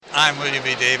I'm William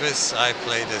E. Davis. I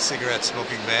play the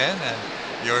cigarette-smoking man,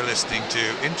 and you're listening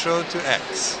to Intro to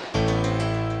X.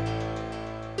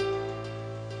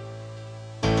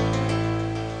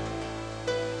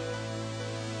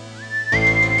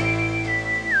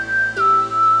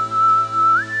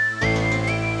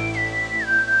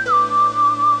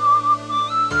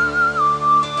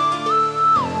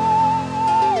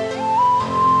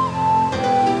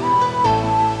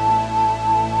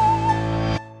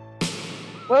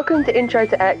 Welcome to Intro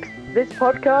to X. This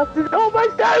podcast is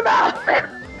almost over!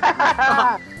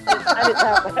 And it's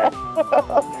out there.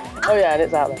 Oh yeah, and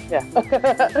it's out there, yeah.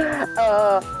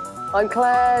 I'm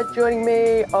Claire. Joining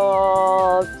me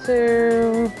are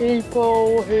two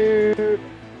people who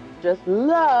just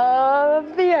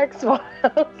love the X-Files.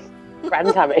 Brad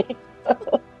and Tammy.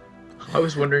 I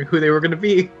was wondering who they were going to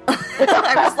be.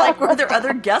 I was like, were there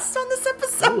other guests on this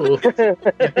episode?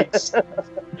 Nice.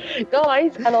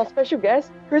 Guys, and our special guest,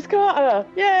 Chris Carter.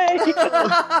 Yay!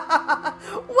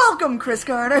 Welcome, Chris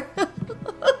Carter.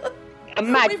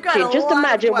 Imagine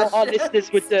what our listeners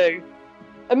would do.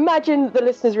 Imagine the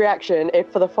listeners' reaction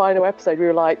if for the final episode we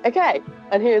were like, okay,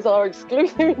 and here's our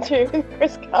exclusive interview with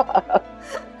Chris Carter.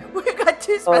 We've got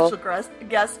two special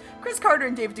guests, Chris Carter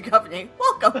and Dave Duchovny.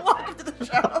 Welcome to the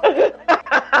show.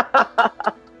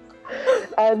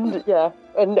 And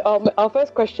our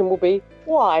first question will be,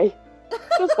 why?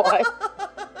 Just why?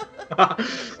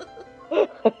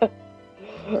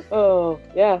 Oh,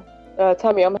 yeah.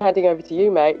 Tammy, I'm handing over to you,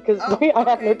 mate, because I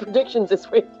have no predictions this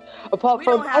week. Apart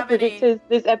from I predicted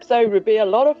this episode would be a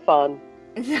lot of fun.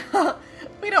 Yeah,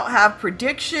 we don't have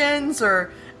predictions,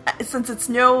 or since it's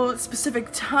no specific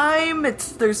time,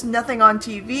 there's nothing on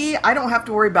TV. I don't have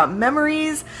to worry about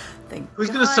memories. Who's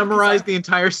going to summarize the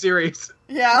entire series?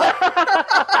 Yeah.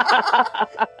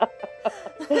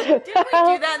 Didn't we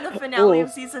do that in the finale of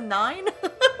season 9?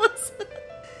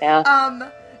 Yeah.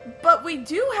 But we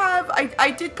do have,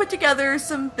 I did put together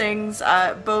some things,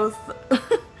 both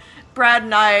Brad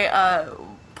and I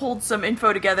pulled some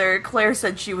info together. Claire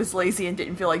said she was lazy and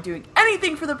didn't feel like doing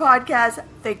anything for the podcast.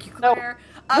 Thank you, Claire.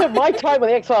 No, my time on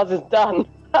the X-Files is done.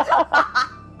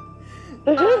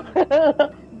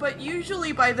 But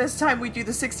usually by this time we do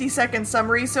the 60-second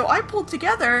summary, so I pulled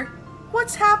together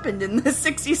what's happened in this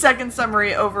 60-second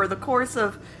summary over the course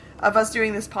of us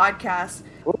doing this podcast.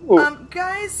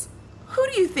 Guys, who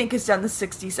do you think has done the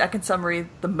 60-second summary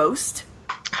the most?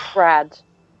 Brad.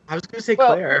 I was going to say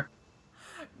Claire.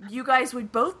 You guys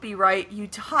would both be right. You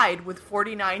tied with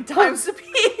 49 times apiece.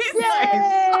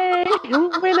 Yay!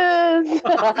 Winners!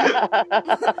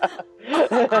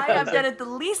 I have done it the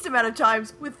least amount of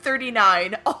times with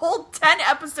 39. A whole 10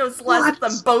 episodes less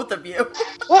than both of you.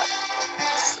 What?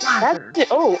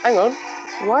 Oh, hang on.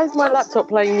 Why is my laptop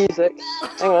playing music?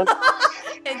 Hang on.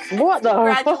 What the?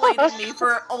 Congratulating me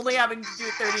for only having to do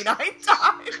it 39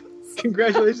 times.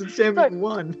 Congratulations, Sam, you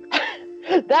won.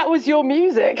 That was your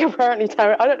music, apparently,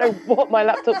 Tara. I don't know what my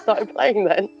laptop started playing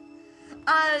then.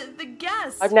 The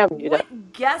guest. I've now muted it.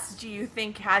 What guest do you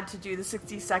think had to do the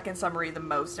 60-second summary the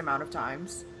most amount of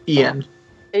times? Ian.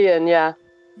 Ian, yeah.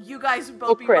 You guys would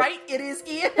both be Chris. right. It is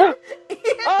Ian.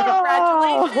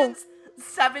 Congratulations.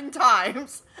 7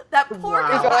 times. That poor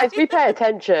guy. Guys, we pay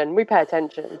attention. Because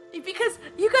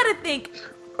you gotta think,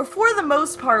 for the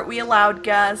most part, we allowed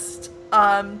guests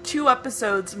 2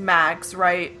 episodes max,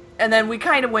 right? And then we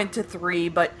kind of went to 3,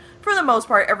 but for the most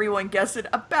part, everyone guessed it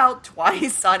about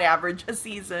twice on average a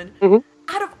season.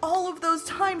 Mm-hmm. Out of all of those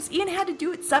times, Ian had to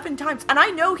do it 7 times. And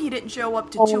I know he didn't show up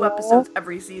to 2 episodes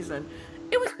every season.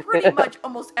 It was pretty much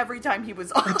almost every time he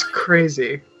was on. That's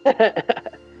crazy. The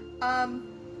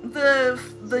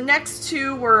next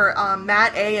 2 were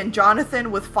Matt A. and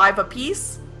Jonathan with 5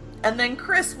 apiece. And then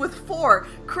Chris with 4.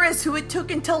 Chris, who it took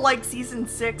until like season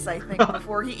 6, I think,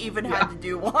 before he even had to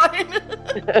do one.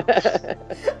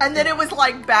 And then it was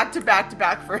like back to back to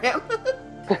back for him.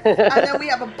 And then we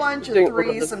have a bunch of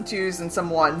 3s, some 2s, and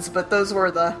some 1s, but those were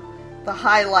the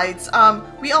highlights.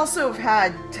 We also have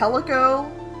had Teleco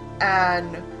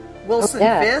and Wilson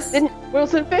Fisk. Didn't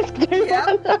Wilson Fisk do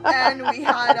Yep. one? And we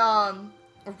had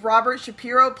Robert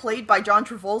Shapiro, played by John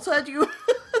Travolta, do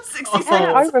 60 seconds.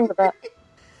 I remember that.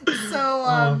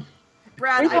 So,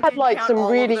 Brad, we've had like some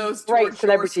really great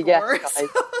celebrity guests, guys.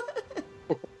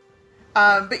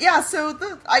 But yeah, so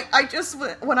I just,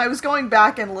 when I was going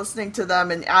back and listening to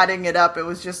them and adding it up, it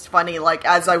was just funny. Like,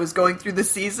 as I was going through the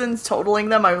seasons, totaling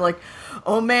them, I'm like,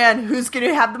 oh man, who's going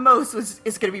to have the most? Is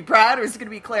it going to be Brad or is it going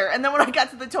to be Claire? And then when I got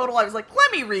to the total, I was like,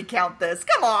 let me recount this.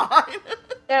 Come on.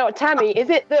 Now, Tammy, is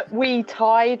it that we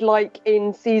tied like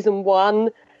in season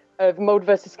 1 of Mulder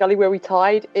versus Scully where we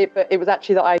tied it, but it was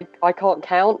actually that I can't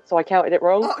count, so I counted it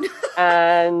wrong.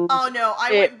 And oh no,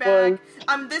 I went back.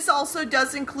 This also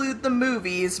does include the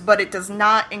movies, but it does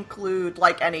not include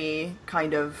like any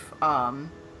kind of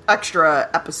extra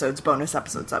episodes, bonus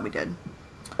episodes that we did.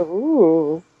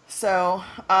 Ooh. So,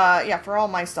 yeah, for all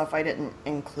my stuff, I didn't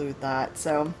include that.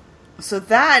 So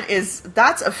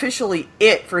that's officially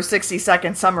it for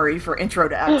 60-second summary for Intro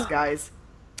to X, guys.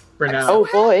 For now. Oh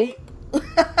boy.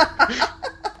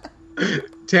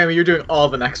 Tammy, you're doing all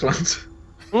the next ones.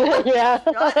 Yeah.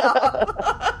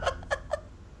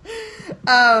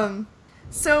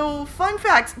 So fun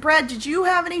facts. Brad, did you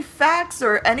have any facts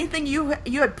or anything you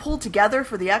had pulled together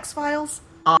for the X-Files?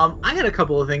 I got a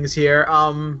couple of things here.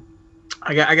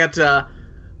 I got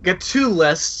two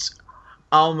lists.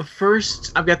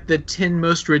 First, I've got the 10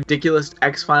 most ridiculous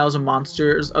X-Files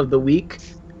monsters of the week,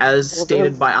 as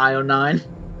stated by IO9.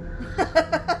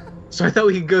 So I thought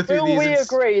we could go through these. Will we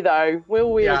agree, though?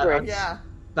 Will we agree? Yeah.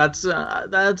 That's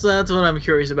what I'm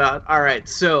curious about. All right,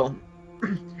 so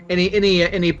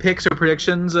any picks or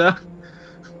predictions?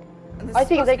 I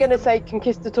think they're going to say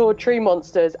conquistador tree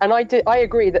monsters, and I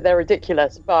agree that they're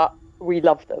ridiculous, but we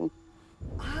love them.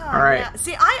 All right. Yeah.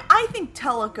 See, I think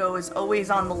Teleco is always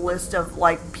on the list of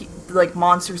like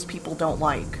monsters people don't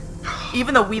like,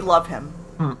 even though we love him.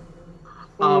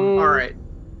 All right.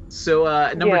 So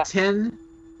number 10,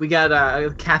 we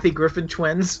got Kathy Griffin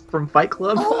twins from Fight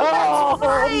Club. Oh,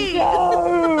 right.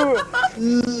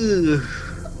 No!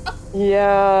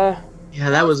 Yeah. Yeah,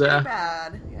 that was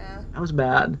bad. Yeah. That was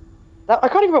bad. I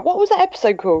can't even remember. What was that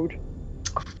episode called?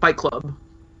 Fight Club.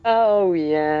 Oh,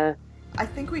 yeah. I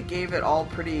think we gave it all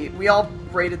we all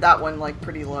rated that one like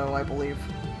pretty low, I believe.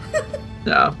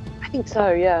 Yeah. I think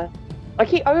so, yeah.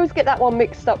 I always get that one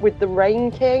mixed up with the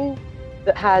Rain King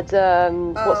that had,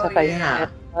 what's her face? Yeah.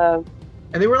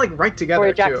 And they were like right together,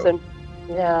 Victoria Jackson.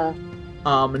 too. Yeah.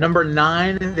 Number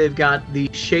 9, they've got the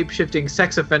shape-shifting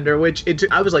sex offender, which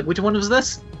I was like, which one was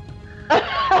this?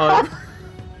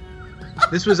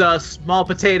 This was Small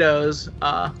Potatoes.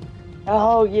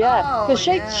 Oh, yeah. Because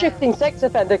shape-shifting sex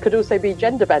offender could also be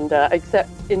gender bender,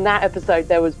 except in that episode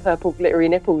there was purple glittery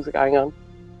nipples going on.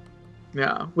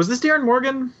 Yeah. Was this Darren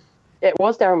Morgan? It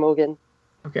was Darren Morgan.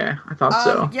 Okay, I thought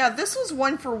so. Yeah, this was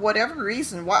one for whatever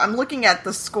reason. I'm looking at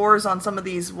the scores on some of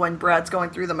these when Brad's going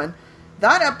through them, and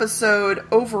that episode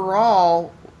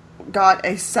overall got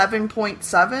a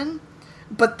 7.7,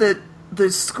 but the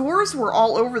scores were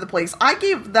all over the place. I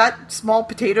gave that Small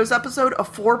Potatoes episode a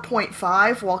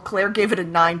 4.5, while Claire gave it a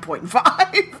 9.5.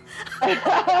 I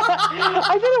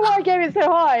don't know why I gave it so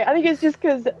high. I think it's just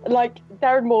because, like,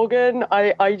 Darren Morgan,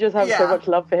 I just have so much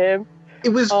love for him. It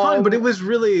was fun, but it was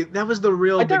really, that was the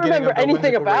real beginning. I don't remember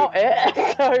anything about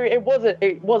it, so it wasn't.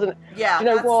 Yeah, you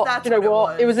know what? That's you know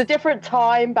what? It was a different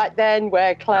time back then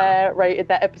where Claire rated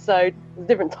that episode. It was a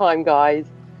different time, guys.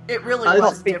 It really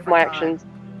was a different my time. actions.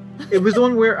 It was the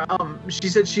one where she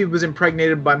said she was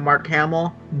impregnated by Mark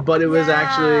Hamill, but it was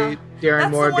actually Darren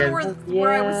Morgan. That's the one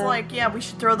where I was like, yeah, we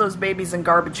should throw those babies in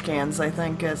garbage cans, I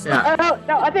think. No,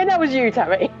 I think that was you,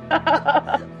 Tammy.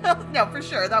 No, for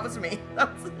sure. That was me.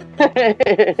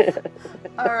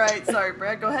 Alright, sorry,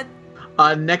 Brad, go ahead.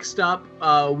 Next up,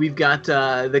 we've got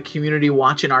the community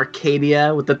watch in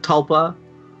Arcadia with the Tulpa.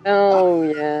 Oh,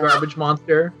 yeah. Garbage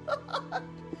monster.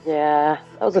 Yeah,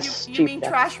 that was a stupid You mean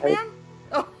Trash episode. Man?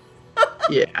 Oh.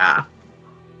 Yeah.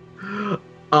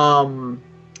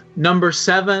 Number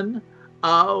 7,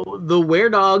 the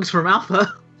Were-Dogs from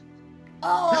Alpha.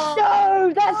 Oh.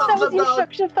 No, that was the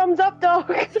instruction of Thumbs Up Dog.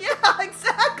 Yeah,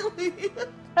 exactly.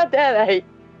 How dare they?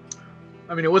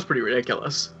 I mean, it was pretty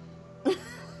ridiculous.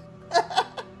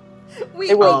 We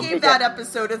gave that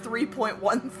episode a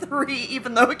 3.13,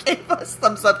 even though it gave us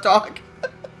Thumbs Up Dog.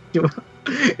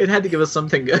 It had to give us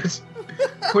something good.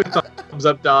 Poor Thumbs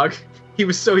Up Dog. He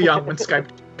was so young when Skype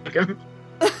took him.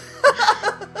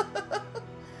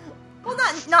 Well,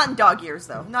 not in dog years,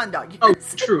 though. Not in dog years. Oh,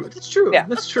 true. That's true. Yeah.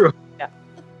 That's true. Yeah.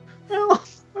 Well,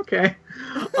 okay.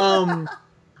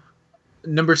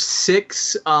 Number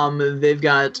 6, they've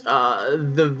got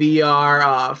the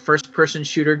VR first-person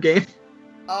shooter game.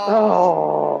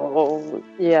 Oh,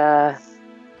 yeah.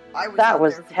 That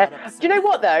was terrible. Do you know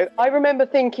what, though? I remember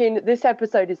thinking, this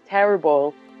episode is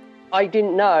terrible. I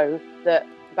didn't know that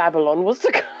Babylon was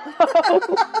to come.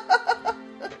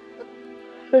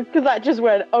 Because that just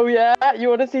went, oh yeah, you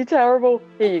want to see terrible?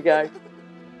 Here you go.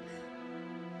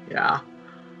 Yeah.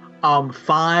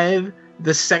 5,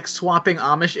 the sex-swapping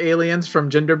Amish aliens from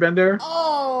Genderbender.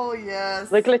 Oh, yes.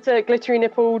 The glittery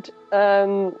nippled,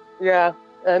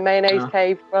 mayonnaise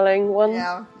cave dwelling one.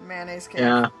 Yeah, mayonnaise cave.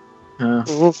 Yeah.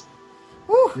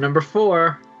 Mm-hmm. Number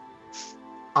 4,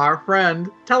 Our friend,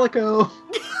 Teleco.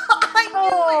 I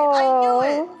knew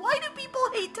it! Why do people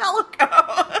hate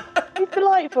Teleco? He's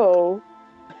delightful.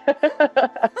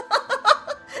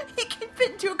 He can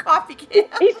fit into a coffee can.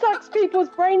 He sucks people's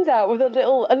brains out with a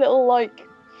little like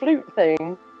flute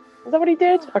thing. Is that what he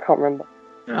did? I can't remember.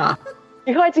 Yeah.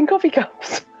 He hides in coffee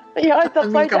cups. He hides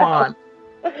upside come down.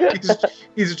 on.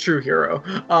 He's a true hero.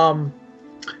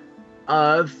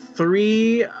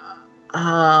 3,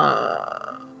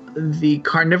 the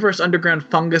carnivorous underground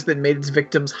fungus that made its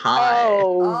victims high.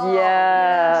 Oh,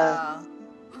 yeah.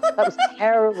 That was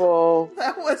terrible.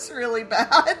 That was really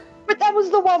bad. But that was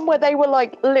the one where they were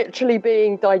like literally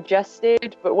being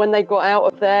digested, but when they got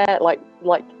out of there,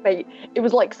 it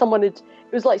was like someone had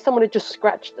just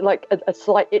scratched like a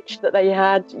slight itch that they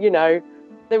had, you know.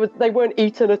 They weren't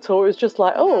eaten at all. It was just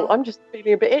like, oh, I'm just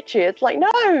feeling a bit itchy. It's like,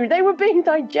 no, they were being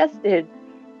digested.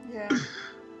 Yeah.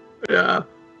 Yeah.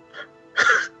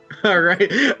 All right.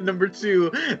 Number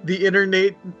 2, the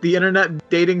internet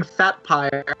dating fat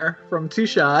pyre from Too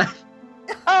Shy.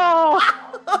 Oh.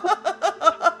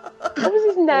 What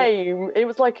was his name? It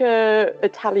was like a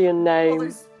Italian name.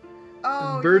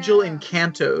 Virgil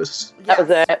Encantos. That was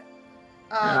it.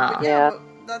 But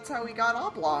that's how we got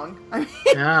Oblong. I mean,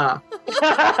 Yeah.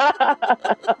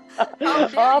 how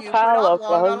dare you put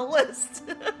Oblong on a list?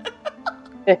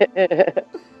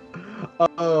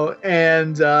 Oh,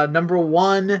 and number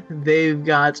 1, they've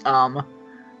got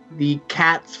the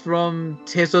cats from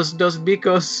Tesos dos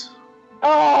Bicos.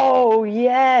 Oh,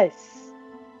 yes.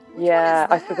 Yeah,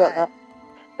 I that? forgot that.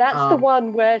 That's the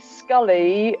one where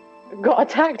Scully got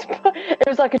attacked by... It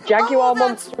was like a jaguar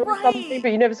monster or something,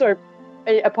 but you never saw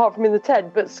it apart from in the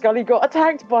tent. But Scully got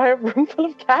attacked by a room full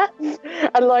of cats.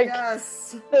 And, like,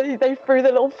 they threw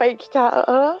the little fake cat at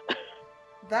her.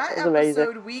 That was episode,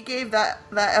 amazing. we gave that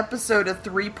episode a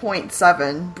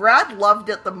 3.7. Brad loved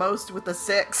it the most with a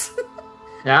 6.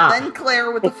 Yeah. Then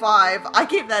Claire with a 5. I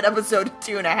gave that episode a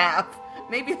 2.5.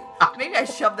 Maybe I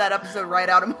shoved that episode right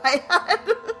out of my head.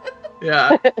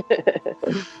 Yeah.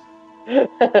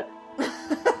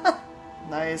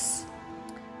 Nice.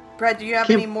 Brad, do you have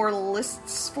any more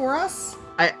lists for us?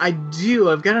 I do.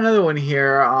 I've got another one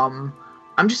here. I'm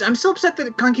still upset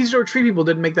that Conquistador Tree People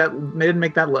didn't make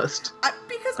that list.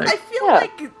 Because I feel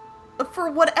like for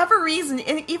whatever reason,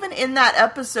 even in that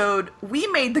episode, we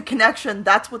made the connection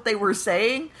that's what they were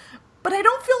saying, but I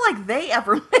don't feel like they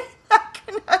ever made that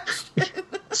connection.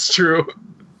 It's true.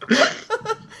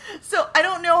 So I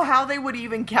don't know how they would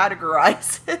even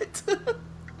categorize it.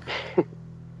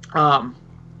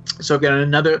 So again,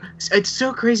 another... It's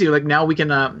so crazy. Like, now we can...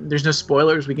 there's no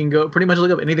spoilers. We can go pretty much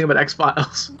look up anything about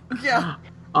X-Files. Yeah.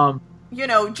 You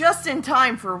know, just in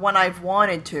time for when I've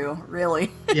wanted to,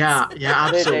 really. Yeah,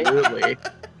 absolutely.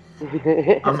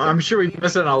 I'm sure we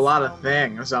missed out on a lot of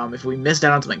things. If we missed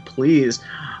out on something, please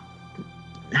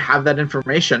have that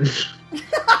information.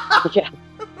 Yeah.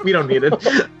 We don't need it.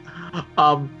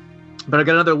 But I got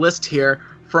another list here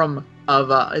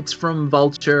it's from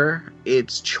Vulture.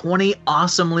 It's 20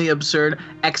 awesomely absurd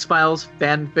X-Files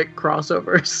fanfic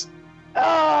crossovers.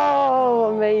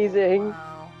 Oh, amazing.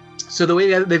 So the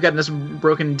way they've gotten this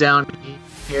broken down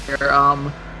here,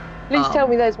 please tell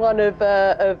me there's one of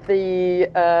the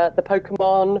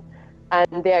Pokemon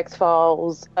and the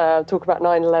X-Files talk about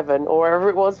 9/11 or wherever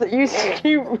it was that you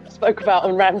spoke about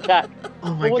on Ramjack.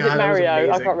 Oh my or was god, it Mario? that was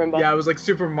amazing. I can't remember. Yeah, it was like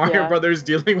Super Mario Brothers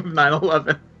dealing with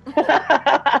 9/11.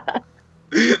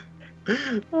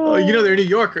 Oh, you know they're New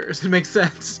Yorkers. It makes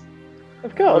sense.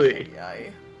 Of course. Really.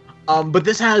 But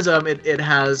this has it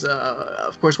has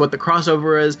of course what the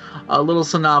crossover is, a little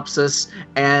synopsis,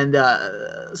 and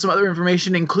some other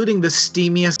information, including the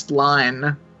steamiest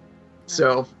line.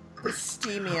 So The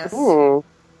steamiest. Ooh.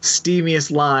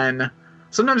 steamiest line.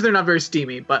 Sometimes they're not very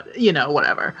steamy, but you know,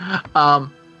 whatever.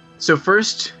 So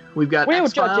first we've got We'll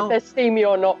X-Files. judge if they're steamy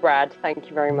or not, Brad. Thank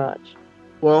you very much.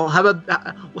 Well, how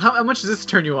about how much does this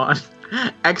turn you on?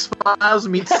 X-Files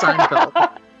meets Seinfeld.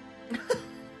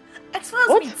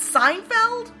 X-Files meets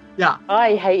Seinfeld? Yeah.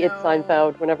 I hated No.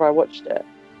 Seinfeld whenever I watched it.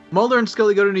 Mulder and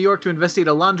Scully go to New York to investigate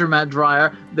a laundromat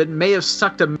dryer that may have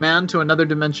sucked a man to another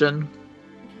dimension.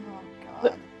 Oh,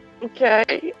 God.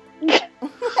 Okay.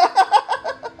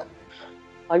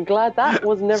 I'm glad that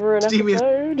was never an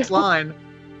episode.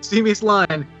 Steamiest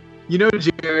line. You know,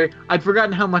 Jerry, I'd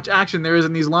forgotten how much action there is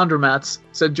in these laundromats,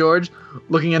 said George,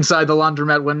 looking inside the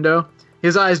laundromat window.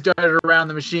 His eyes darted around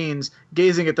the machines,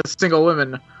 gazing at the single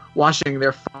women washing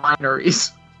their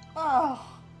fineries. Oh.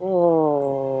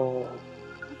 Oh.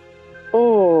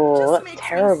 Oh, Just that's makes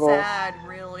terrible. me sad,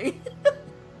 really.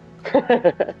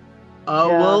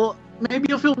 Well, maybe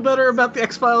you'll feel better about the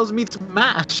X-Files meets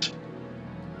MASH.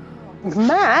 Oh,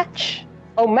 Match?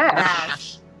 Oh,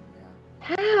 MASH.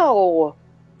 How?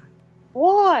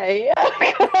 Why?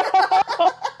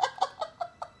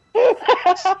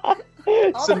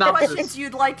 All the questions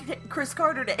you'd like Chris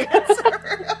Carter to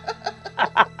answer.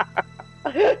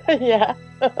 Yeah.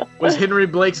 Was Henry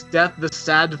Blake's death the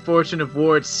sad fortune of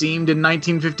war it seemed in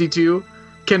 1952?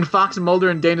 Can Fox Mulder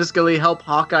and Dana Scully help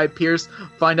Hawkeye Pierce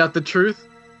find out the truth?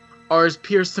 Or is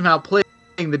Pierce somehow playing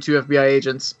the two FBI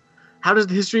agents? How does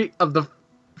the history of the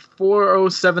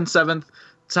 4077th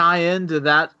tie into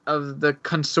that of the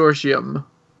consortium?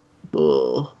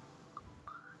 Ugh.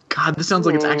 God, this sounds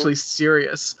like it's actually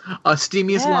serious. A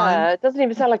steamiest line. Yeah, it doesn't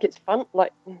even sound like it's fun.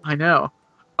 Like, I know.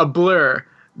 A blur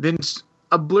then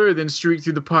streaked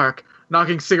through the park,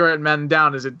 knocking Cigarette Man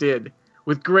down as it did.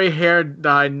 With gray hair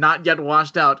dye not yet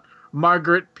washed out,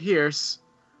 Margaret Pierce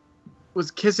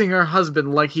was kissing her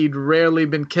husband like he'd rarely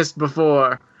been kissed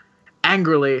before.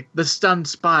 Angrily, the stunned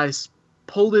spy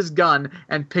pulled his gun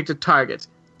and picked a target.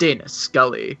 Dana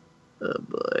Scully. Oh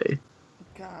boy.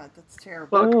 God, that's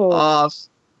terrible. Fuck off.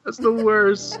 That's the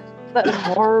worst. That's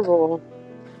horrible.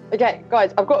 Okay,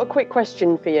 guys, I've got a quick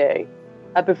question for you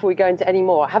before we go into any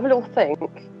more. Have a little think.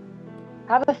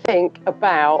 Have a think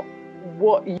about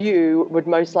what you would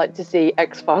most like to see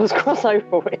X-Files cross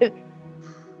over with. And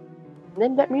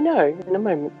then let me know in a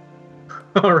moment.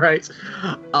 All right.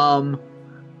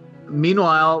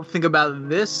 Meanwhile, think about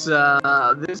this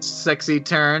this sexy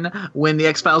turn when the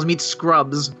X-Files meet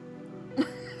Scrubs.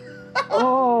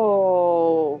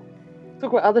 Oh.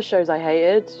 Talk about other shows I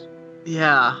hated.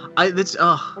 Yeah. I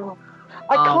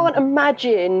can't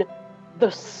imagine the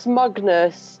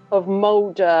smugness of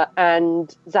Mulder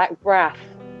and Zach Braff.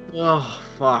 Oh,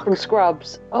 fuck. From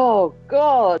Scrubs. Oh,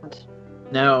 God.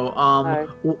 No.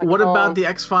 What about the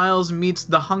X-Files meets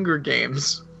the Hunger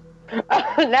Games?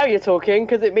 Now you're talking,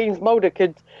 because it means Mulder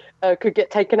could get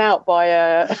taken out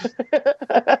by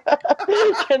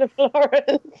Jennifer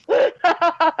Lawrence.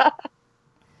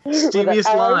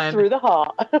 Steamiest line. Through the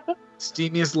heart.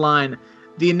 Steamiest line.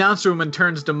 The announcer woman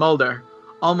turns to Mulder,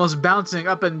 almost bouncing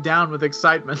up and down with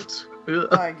excitement.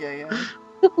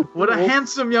 What a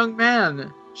handsome young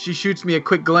man. She shoots me a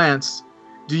quick glance.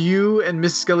 Do you and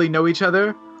Miss Scully know each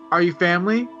other? Are you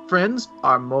family, friends,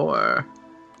 or more?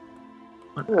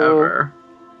 Whatever.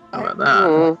 How about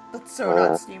that? That's so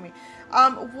not steamy.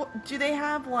 Do they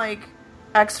have, like,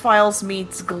 X-Files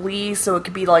meets Glee, so it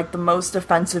could be, like, the most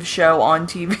offensive show on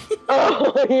TV?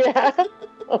 Oh, yeah.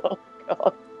 Oh,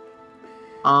 God.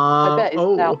 I bet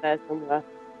it's out there somewhere.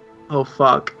 Oh,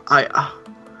 fuck.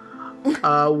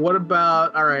 What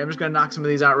about... Alright, I'm just gonna knock some of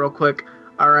these out real quick.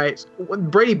 Alright,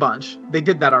 Brady Bunch. They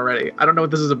did that already. I don't know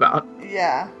what this is about.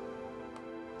 Yeah.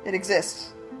 It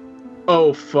exists.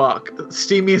 Oh, fuck.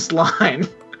 Steamiest line.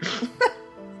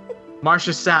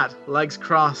 Marcia sat, legs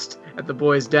crossed, at the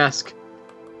boy's desk.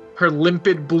 Her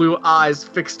limpid blue eyes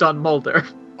fixed on Mulder.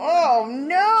 Oh,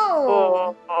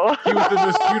 no! He was the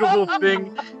most beautiful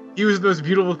thing. He was the most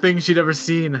beautiful thing she'd ever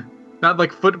seen. Not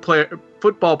like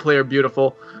football player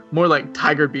beautiful, more like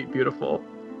Tiger Beat beautiful.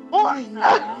 Oh,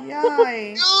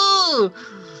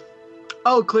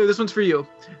 Claire, this one's for you.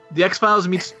 The X-Files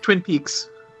meets Twin Peaks.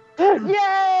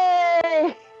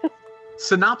 Yay!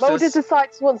 Synopsis. Mulder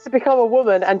decides he wants to become a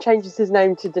woman and changes his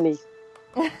name to Denise.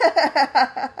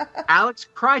 Alex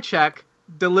Krycek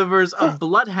delivers a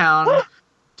bloodhound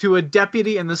to a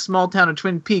deputy in the small town of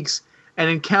Twin Peaks and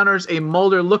encounters a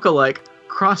Mulder lookalike,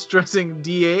 cross-dressing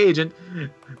DA agent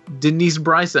Denise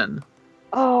Bryson.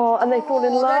 Oh, and they fall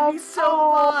in love. That'd be so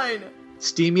fun.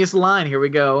 Steamiest line, here we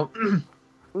go.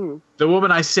 The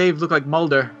woman I saved looked like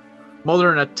Mulder.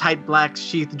 Mulder in a tight black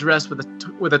sheath dress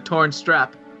with a torn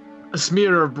strap. A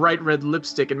smear of bright red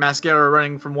lipstick and mascara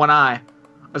running from one eye.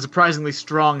 A surprisingly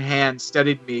strong hand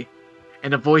steadied me,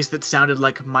 and a voice that sounded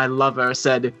like my lover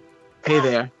said, "Hey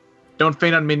there, don't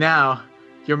faint on me now.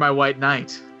 You're my white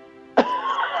knight." I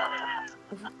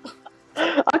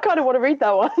kind of want to read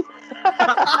that one.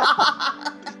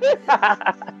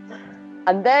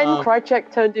 And then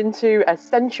Krycek turned into a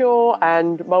centaur,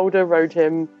 and Mulder rode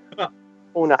him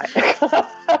all night.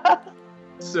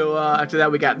 So after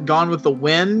that, we got Gone with the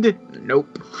Wind.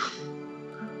 Nope.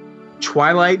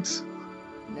 Twilight.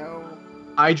 No.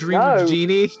 I Dream of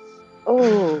Jeannie.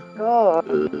 Oh, God.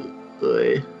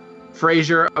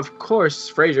 Frasier, of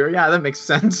course. Frasier, yeah, that makes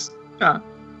sense.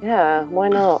 Yeah, why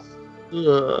not?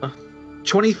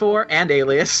 24 and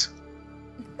Alias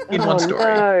in one story.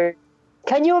 No.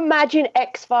 Can you imagine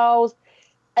X-Files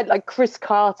and like Chris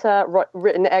Carter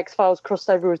written X-Files crossed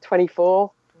over with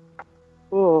 24?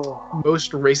 Ooh.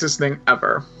 Most racist thing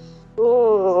ever.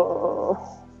 Ooh.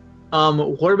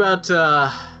 What about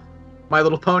My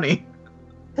Little Pony?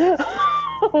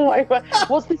 Oh my God.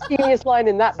 What's the steamiest line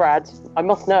in that, Brad? I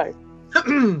must know.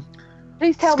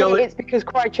 Please tell me it's because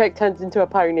Krychek turns into a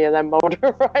pony and then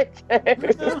Mulder writes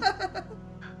it.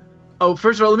 Oh,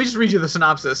 first of all, let me just read you the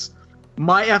synopsis.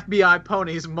 My FBI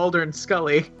ponies, Mulder and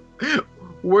Scully,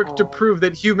 work to prove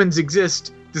that humans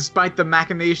exist despite the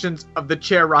machinations of the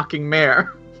chair-rocking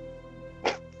mayor.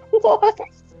 What?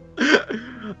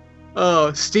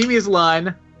 Oh, steamiest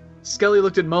line. Scully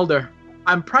looked at Mulder.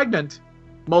 I'm pregnant.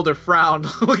 Mulder frowned,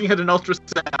 looking at an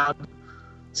ultrasound.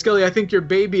 Scully, I think your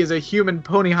baby is a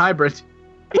human-pony hybrid.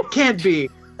 It can't be.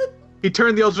 He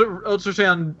turned the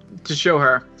ultrasound to show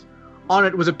her. On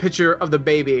it was a picture of the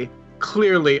baby.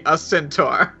 Clearly a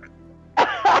centaur.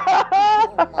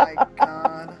 Oh my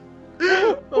god.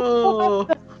 Oh.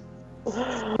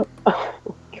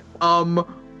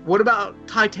 What about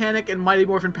Titanic and Mighty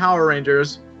Morphin Power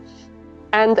Rangers?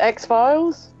 And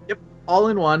X-Files? Yep, all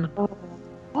in one.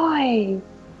 Why?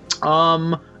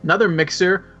 Another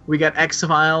mixer. We got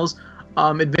X-Files,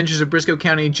 Adventures of Briscoe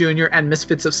County Jr., and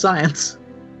Misfits of Science.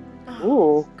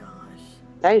 Ooh. Gosh.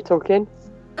 Now you're talking.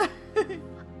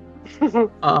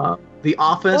 The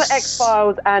Office. What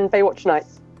X-Files and Baywatch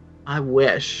Nights? I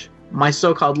wish. My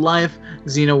So-Called Life,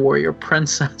 Xena Warrior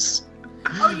Princess.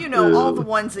 Oh, you know, all the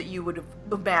ones that you would have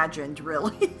imagined,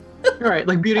 really. Right,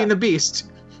 like Beauty and the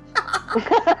Beast.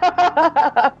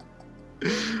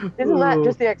 Isn't that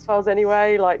just the X-Files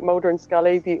anyway? Like Mulder and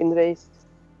Scully, Beauty and the Beast?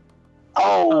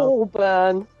 Oh,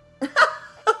 burn.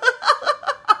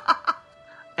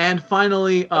 And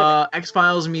finally,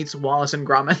 X-Files meets Wallace and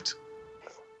Gromit.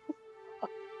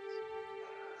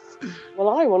 Well,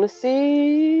 I want to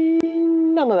see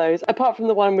none of those, apart from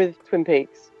the one with Twin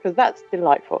Peaks, because that's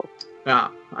delightful. Yeah,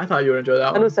 I thought you would enjoy that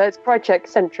And one. also, it's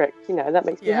Krychek-centric. You know, that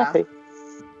makes me happy.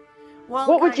 Well,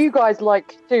 What would you guys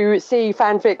like to see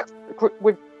fanfic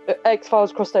with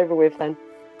X-Files crossed over with, then?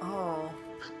 Oh.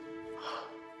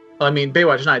 Well, I mean,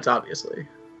 Baywatch Nights, obviously.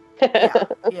 Yeah.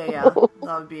 That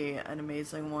would be an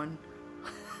amazing one.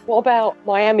 What about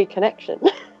Miami Connection?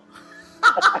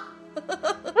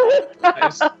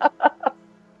 Nice.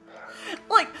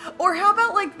 Like, or how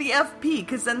about, like, the FP?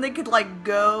 Because then they could, like,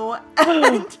 go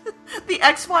and the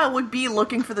X-File would be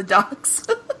looking for the ducks.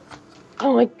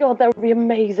 Oh my god, that would be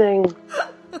amazing.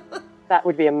 That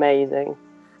would be amazing.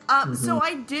 So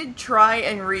I did try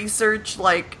and research,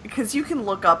 like, because you can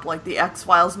look up, like, the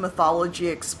X-Files mythology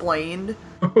explained.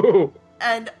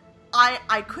 And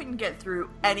I couldn't get through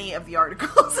any of the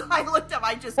articles I looked up.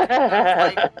 I was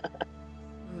like,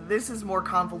 this is more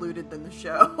convoluted than the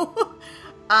show.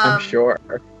 I'm sure.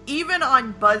 Even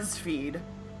on BuzzFeed,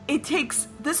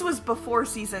 this was before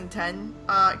season 10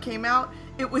 came out,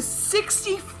 it was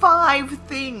 65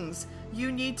 things you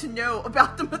need to know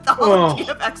about the mythology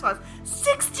of X-Files.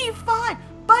 65!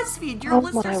 BuzzFeed, your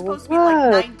list is supposed to be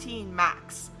like 19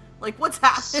 max. Like, what's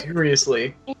happening?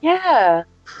 Seriously. Yeah.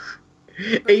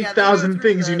 8,000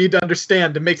 things you need to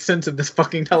understand to make sense of this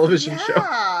fucking television show.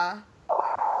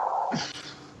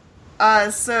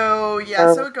 So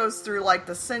it goes through, like,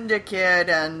 the Syndicate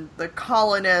and the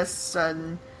Colonists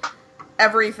and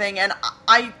everything, and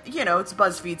it's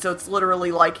BuzzFeed, so it's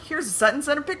literally like, here's a sentence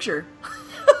and a picture.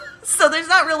 So there's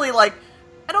not really, like,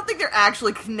 I don't think they're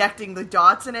actually connecting the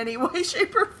dots in any way,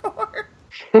 shape, or form.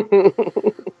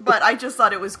 But I just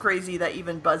thought it was crazy that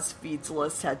even BuzzFeed's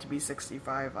list had to be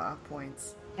 65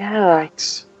 points. Yeah.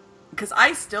 Because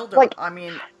I still don't,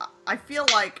 I feel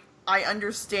like I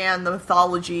understand the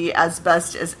mythology as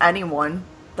best as anyone.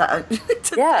 No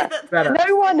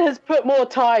one has put more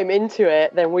time into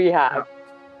it than we have.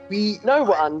 No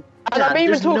one. And I'm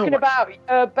even talking about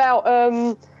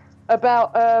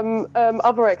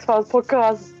other X-Files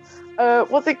podcasts.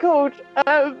 What's it called?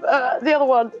 The other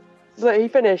one that he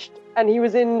finished, and he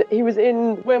was in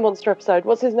We're Monster episode.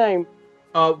 What's his name?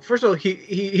 First of all,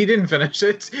 he didn't finish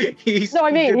it. He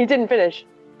didn't finish.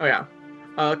 Oh yeah,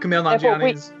 Kumail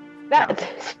Nanjiani's.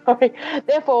 Sorry.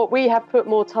 Therefore, we have put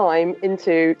more time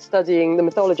into studying the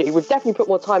mythology. We've definitely put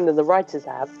more time than the writers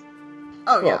have.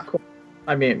 Oh yeah.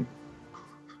 I mean,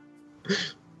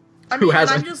 and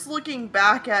I'm just looking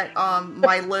back at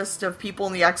my list of people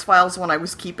in the X-Files when I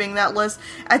was keeping that list.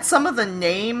 At some of the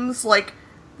names, like,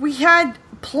 we had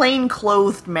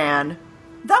Plain-Clothed Man.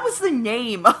 That was the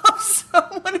name of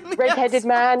someone in the Red-headed X-Files.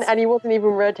 man, and he wasn't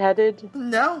even red-headed.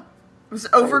 No. It was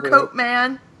Overcoat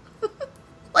Man.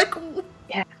 Like,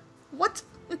 yeah. What?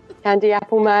 Candy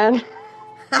Apple Man.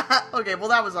 Okay, well,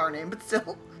 that was our name, but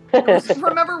still.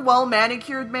 Remember Well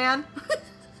Manicured Man?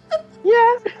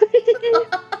 Yeah.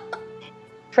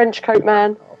 Trench Coat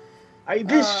Man.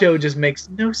 This show just makes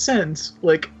no sense.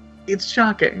 Like, it's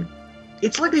shocking.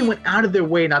 It's like they went out of their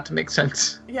way not to make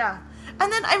sense. Yeah.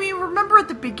 And then, I mean, remember at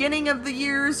the beginning of the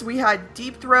years, we had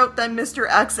Deep Throat, then Mr.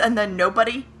 X, and then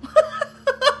nobody?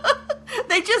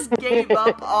 They just gave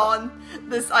up on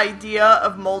this idea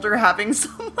of Mulder having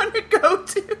someone to go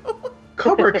to.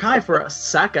 Cobra Kai for a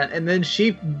second, and then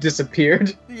she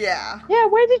disappeared. Yeah. Yeah,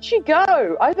 where did she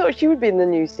go? I thought she would be in the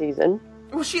new season.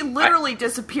 Well, she literally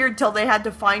disappeared till they had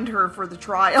to find her for the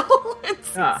trial.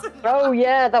 Oh,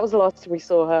 yeah, that was the last time we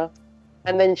saw her.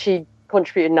 And then she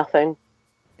contributed nothing.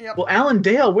 Yep. Well, Alan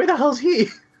Dale, where the hell's he?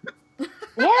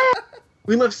 Yeah.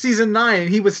 We left season 9, and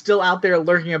he was still out there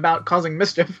lurking about, causing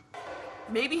mischief.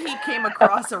 Maybe he came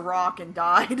across a rock and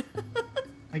died.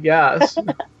 I guess.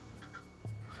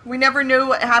 We never knew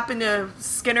what happened to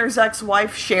Skinner's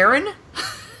ex-wife, Sharon.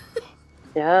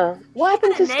 Yeah. What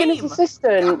happened to Skinner's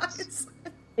assistant? Guys.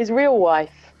 His real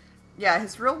wife. Yeah,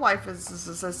 his real wife is his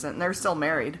assistant, and they're still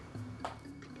married.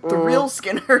 The real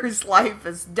Skinner's life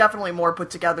is definitely more put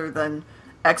together than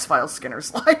X-Files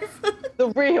Skinner's life. The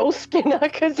real Skinner,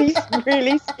 because he's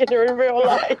really Skinner in real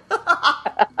life.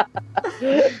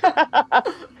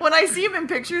 When I see him in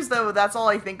pictures, though, that's all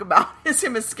I think about is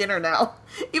him as Skinner now.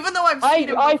 Even though I've seen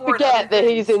him before. I forget that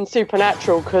he's in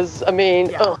Supernatural, because, I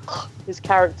mean, Yeah. his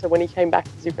character when he came back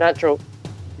in Supernatural,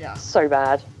 Yeah. so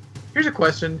bad. Here's a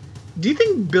question. Do you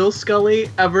think Bill Scully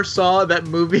ever saw that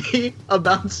movie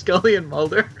about Scully and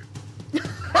Mulder?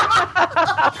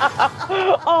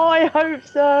 Oh, I hope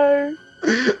so.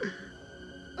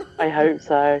 I hope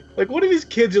so. Like, one of his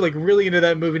kids are, like, really into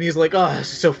that movie, and he's like, oh,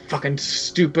 this is so fucking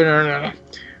stupid.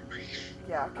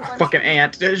 Yeah. 'Cause I'm Fucking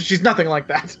aunt. She's nothing like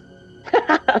that.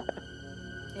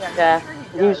 Yeah, I'm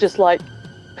sure he was just like,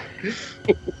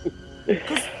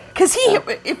 Because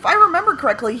if I remember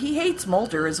correctly, he hates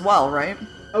Mulder as well, right?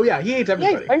 Oh, yeah, he hates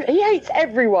everybody. he hates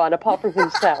everyone apart from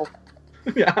himself.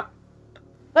 Yeah.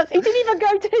 He didn't even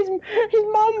go to his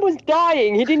mum was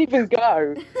dying. He didn't even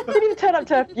go. He didn't even turn up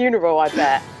to her funeral, I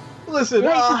bet. Listen, He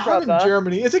hates his I'm in brother.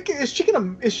 Germany. Is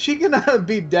she gonna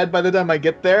be dead by the time I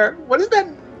get there? What does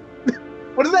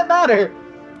that matter?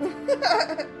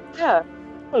 Yeah.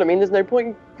 Well, I mean, there's no point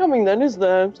in coming then, is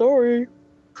there? Sorry.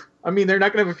 I mean, they're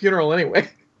not gonna have a funeral anyway.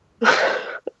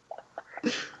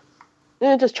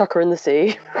 Yeah, just chuck her in the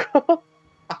sea.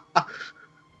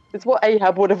 It's what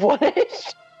Ahab would have wanted.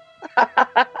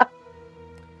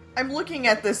 I'm looking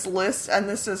at this list, and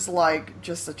this is, like,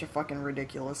 just such a fucking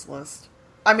ridiculous list.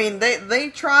 I mean,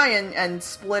 they try and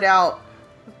split out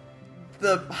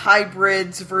the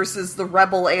hybrids versus the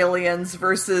rebel aliens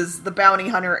versus the bounty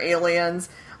hunter aliens.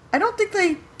 I don't think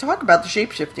they talk about the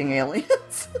shape-shifting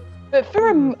aliens. But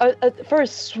for a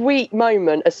sweet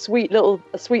moment, a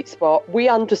sweet spot, we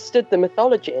understood the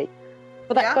mythology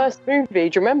for that first movie.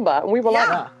 Do you remember? And we were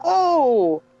like,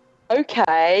 "Oh,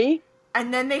 okay."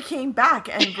 And then they came back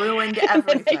and ruined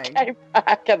everything. They came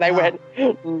back and they went,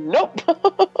 "Nope."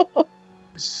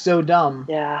 So dumb.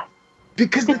 Yeah.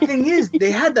 Because the thing is,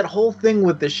 they had that whole thing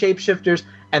with the shapeshifters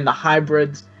and the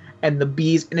hybrids and the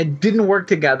bees, and it didn't work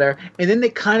together. And then they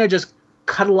kind of just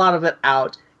cut a lot of it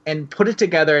out and put it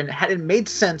together, and it made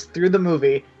sense through the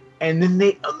movie. And then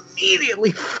they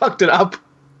immediately fucked it up.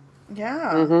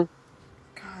 Yeah. Mm-hmm.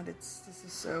 God, this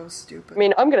is so stupid. I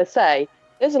mean, I'm going to say,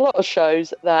 there's a lot of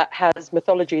shows that has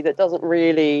mythology that doesn't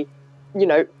really,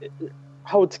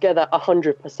 hold together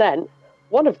 100%.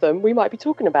 One of them we might be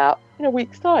talking about in a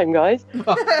week's time, guys.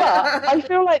 But I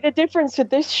feel like the difference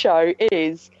with this show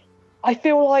is, I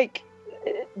feel like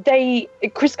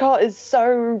Chris Carter is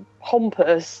so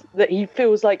pompous that he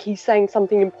feels like he's saying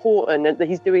something important and that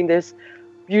he's doing this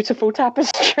beautiful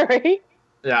tapestry.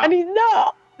 Yeah. And he's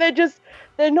not.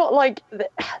 They're not like.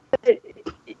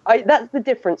 That's the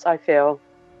difference, I feel.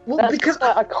 Well, That's because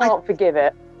why I can't forgive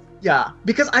it. Yeah,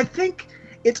 because I think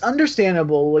it's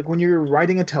understandable, like when you're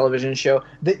writing a television show,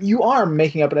 that you are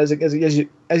making up it as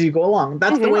you go along.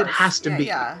 That's the way it has to be.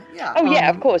 Yeah. Oh yeah,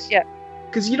 of course, yeah.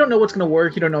 Because you don't know what's going to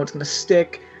work, you don't know what's going to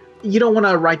stick. You don't want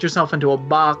to write yourself into a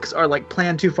box or like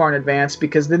plan too far in advance,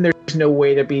 because then there's no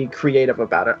way to be creative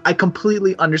about it. I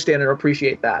completely understand and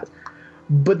appreciate that.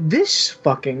 But this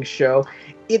fucking show,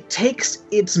 it takes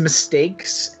its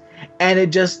mistakes and it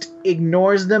just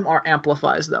ignores them or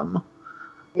amplifies them.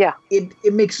 Yeah.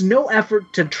 It makes no effort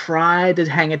to try to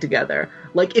hang it together.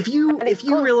 Like if you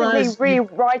realize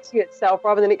rewriting itself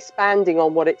rather than expanding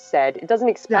on what it said. It doesn't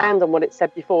expand on what it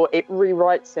said before. It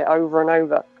rewrites it over and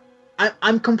over.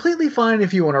 I'm completely fine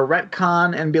if you want to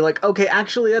retcon and be like, okay,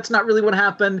 actually that's not really what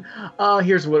happened.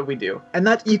 Here's what we do, and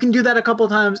that you can do that a couple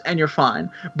times and you're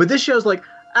fine. But this show's like,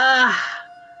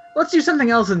 let's do something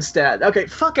else instead. Okay,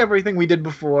 fuck everything we did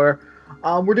before.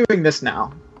 We're doing this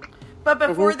now. But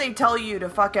before they tell you to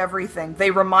fuck everything,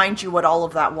 they remind you what all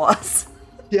of that was.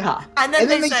 Yeah. And then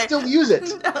they say, still use it.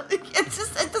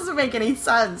 It doesn't make any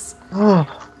sense.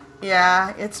 Oh.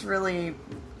 Yeah, it's really,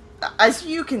 as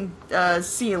you can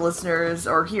see, listeners,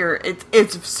 or hear,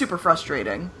 it's super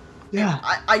frustrating. Yeah.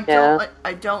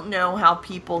 I don't know how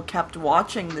people kept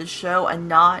watching this show and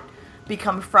not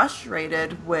become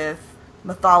frustrated with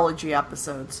mythology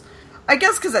episodes. I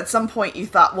guess because at some point you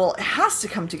thought, well, it has to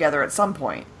come together at some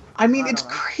point. I mean, it's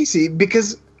crazy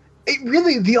because it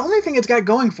really, the only thing it's got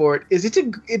going for it is it's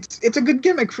a good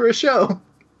gimmick for a show.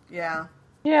 Yeah.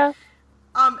 Yeah.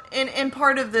 In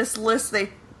part of this list, they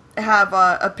have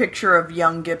a picture of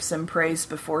young Gibson praised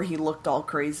before he looked all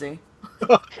crazy.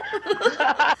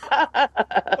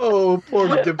 Oh,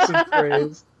 poor Gibson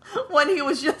Praise. When he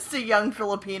was just a young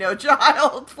Filipino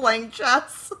child playing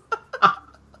chess.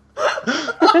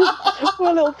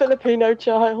 Poor little Filipino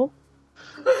child.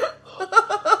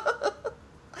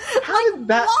 How did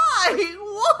that...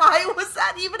 Why was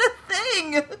that even a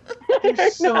thing? You're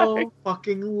so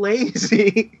fucking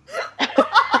lazy.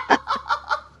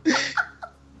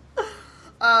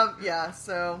 Yeah,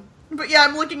 so... But yeah,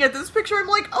 I'm looking at this picture, I'm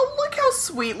like, oh, look how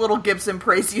sweet little Gibson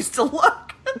Praise used to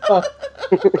look.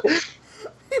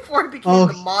 Before he became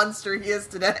the monster he is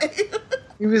today.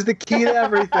 He was the key to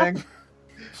everything.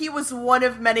 He was one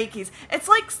of many keys. It's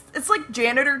like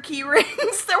janitor key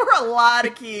rings. There were a lot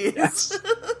of keys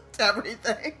to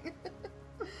everything.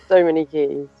 So many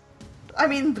keys. I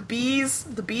mean, the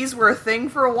bees were a thing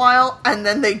for a while, and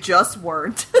then they just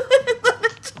weren't.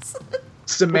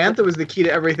 Samantha was the key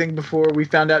to everything before we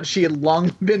found out she had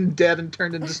long been dead and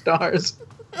turned into stars.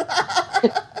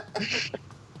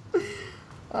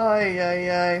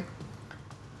 Ay.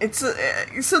 It's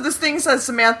so this thing says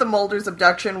Samantha Mulder's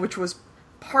abduction, which was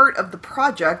part of the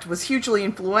project, was hugely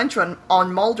influential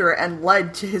on Mulder and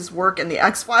led to his work in the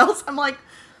X-Files. I'm like,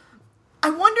 I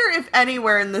wonder if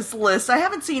anywhere in this list, I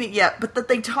haven't seen it yet, but that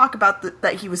they talk about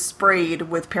that he was sprayed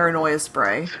with paranoia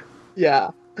spray.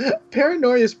 Yeah.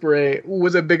 Paranoia spray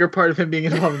was a bigger part of him being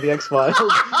involved in the X-Files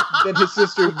than his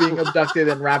sister being abducted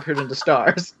and raptured into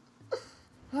stars.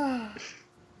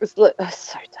 It's so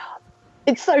dumb.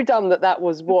 It's so dumb that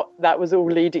was what that was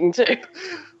all leading to.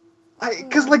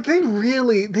 Because,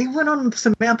 they went on with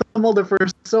Samantha Mulder for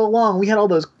so long. We had all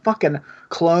those fucking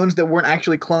clones that weren't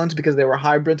actually clones because they were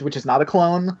hybrids, which is not a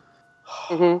clone.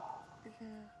 Mm-hmm.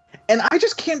 And I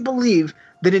just can't believe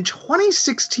that in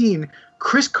 2016,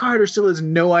 Chris Carter still has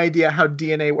no idea how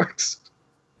DNA works.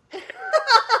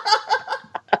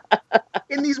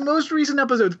 In these most recent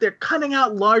episodes, they're cutting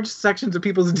out large sections of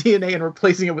people's DNA and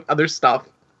replacing it with other stuff.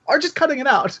 Or just cutting it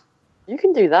out. You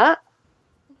can do that.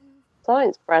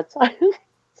 Science, Brad, science.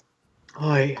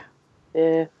 Oi.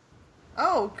 Yeah.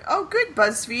 Oh, good,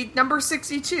 BuzzFeed. Number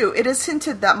 62. It is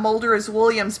hinted that Mulder is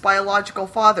William's biological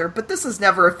father, but this is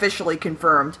never officially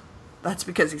confirmed. That's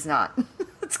because he's not.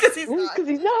 It's because he's not. Because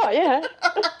he's not, yeah.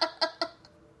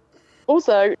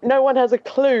 Also, no one has a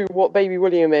clue what Baby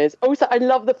William is. Also, I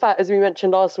love the fact, as we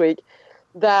mentioned last week,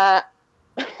 that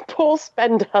poor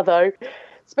Spender, though.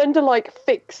 Spender,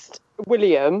 fixed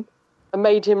William and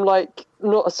made him, not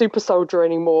a super soldier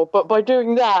anymore. But by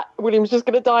doing that, William's just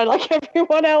going to die like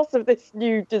everyone else of this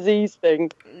new disease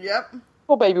thing. Yep.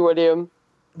 Poor Baby William.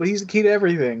 But he's the key to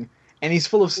everything. And he's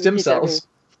full of stem cells.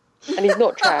 And he's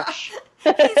not trash.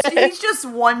 He's just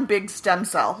one big stem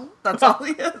cell. That's all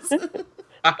he is.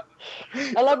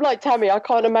 And I'm like Tammy, I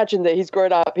can't imagine that he's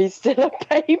grown up. He's still a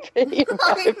baby.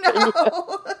 I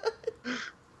know.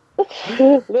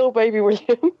 Little Baby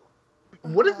William.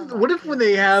 What if when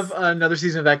they have another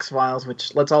season of X-Files,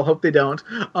 which let's all hope they don't,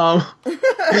 but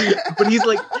he's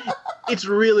it's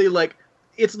really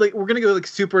we're gonna go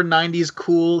super 90s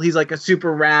cool. He's a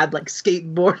super rad,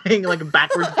 skateboarding, a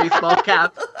backwards baseball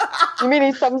cap. You mean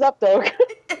he's thumbs up dog?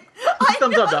 He's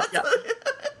thumbs up dog, yeah.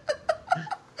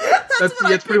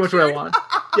 That's pretty much what I want.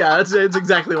 Yeah, that's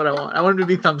exactly what I want. I want him to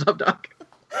be thumbs up dog.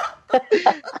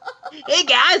 Hey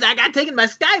guys, I got taken by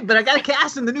Skype, but I got a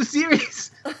cast in the new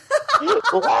series.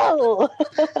 Whoa!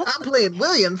 I'm playing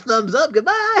William. Thumbs up.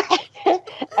 Goodbye.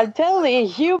 I'm totally a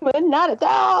human, not a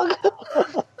dog.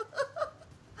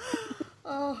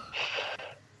 Oh.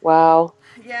 Wow.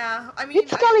 Yeah, I mean... Did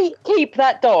Scully keep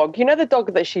that dog? You know the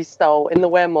dog that she stole in the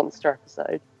Were Monster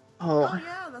episode? Oh,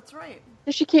 yeah, that's right.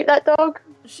 Did she keep that dog?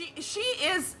 She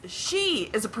is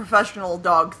a professional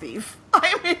dog thief.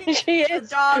 I mean, she is.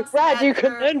 Brad, you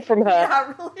can learn from her.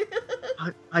 Yeah, really.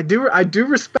 I do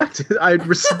respect it. I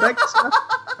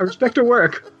respect her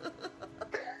work.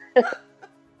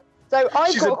 So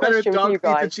I've She's got a a better question dog for you thief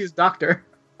guys. than she's a doctor.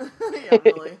 Yeah,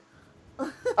 really.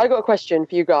 I got a question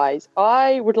for you guys.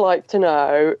 I would like to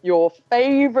know your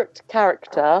favourite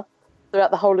character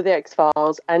throughout the whole of the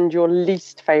X-Files, and your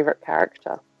least favourite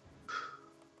character.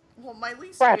 Well, my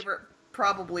least Brad. favorite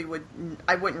probably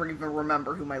I wouldn't even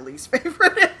remember who my least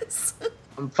favorite is.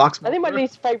 Fox. I think my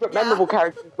least favourite Yeah. memorable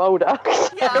character is Mulder.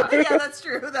 yeah, that's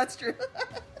true. That's true.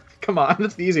 Come on,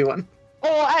 that's the easy one.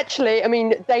 Or actually, I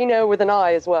mean, Dana with an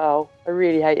I as well. I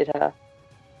really hated her.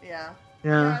 Yeah.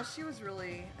 Yeah. Yeah, she was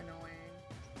really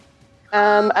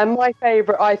annoying. And my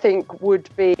favourite, I think, would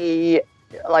be,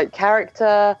 like,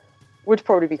 character, would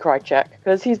probably be Krychek,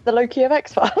 because he's the Loki of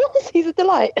X-Files. He's a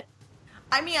delight.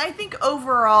 I mean, I think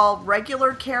overall,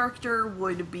 regular character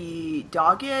would be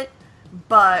Doggett,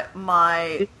 but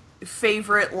my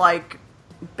favorite, like,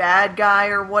 bad guy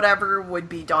or whatever would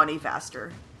be Donnie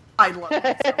Faster. I love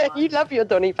him so much. You love your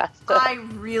Donnie Faster. I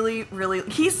really, really...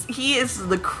 He is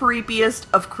the creepiest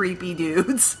of creepy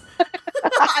dudes.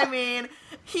 I mean,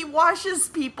 he washes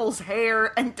people's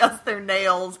hair and does their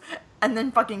nails and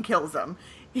then fucking kills them.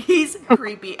 He's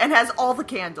creepy and has all the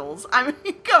candles. I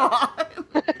mean, come on.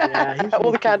 Yeah, he's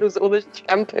All the candles, all the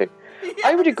shampoo. Yes.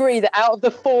 I would agree that out of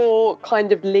the 4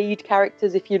 kind of lead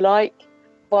characters, if you like,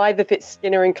 5 if it's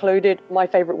Skinner included, my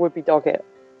favourite would be Doggett.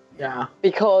 Yeah.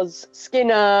 Because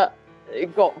Skinner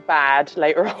got bad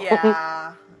later on.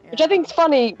 Yeah. Which I think is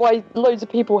funny why loads of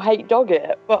people hate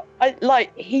Doggett, but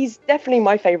he's definitely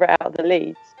my favourite out of the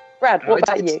leads. Brad, what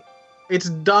about you? It's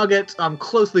Doggett,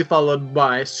 closely followed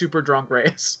by Super Drunk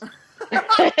Race.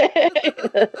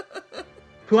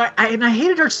 Who I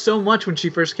hated her so much when she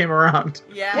first came around.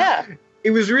 Yeah.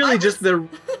 It was really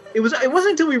it wasn't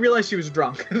until we realized she was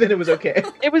drunk that it was okay.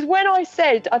 It was when I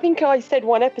said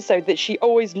one episode that she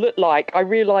always looked like, I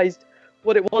realised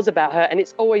what it was about her, and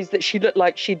it's always that she looked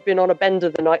like she'd been on a bender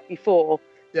the night before.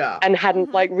 Yeah. And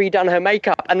hadn't redone her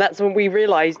makeup, and that's when we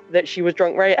realised that she was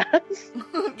drunk Reyes.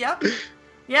 Yep.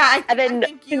 Yeah, And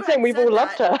then since then we've all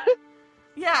loved her.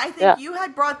 Yeah, I think you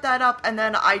had brought that up, and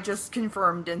then I just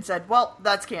confirmed and said, well,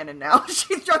 that's canon now.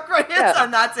 She's drunk Reyes,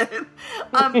 and that's it.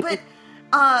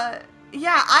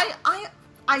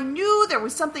 I knew there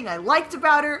was something I liked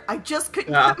about her. I just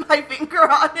couldn't put my finger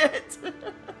on it.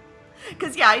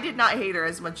 Because, I did not hate her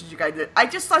as much as you guys did. I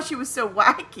just thought she was so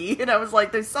wacky, and I was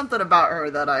like, there's something about her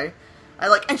that I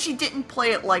like. And she didn't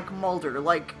play it like Mulder.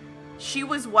 Like, she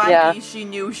was wacky, she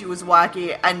knew she was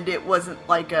wacky, and it wasn't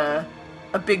like a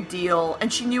big deal,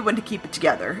 and she knew when to keep it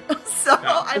together. So,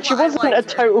 She wasn't a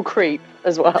total creep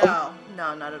as well.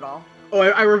 No, not at all. Oh,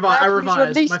 I revised. Who's your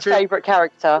least favourite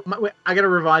character? I gotta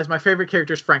revise. My favorite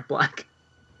character is Frank Black.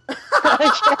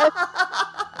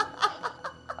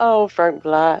 Oh, Frank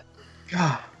Black.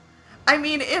 I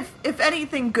mean, if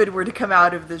anything good were to come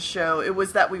out of this show, it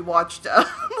was that we watched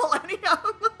Millennium.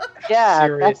 Yeah,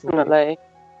 Seriously.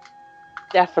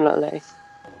 Definitely.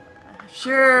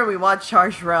 Sure, we watched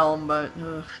Harsh Realm, but...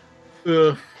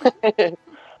 Ugh.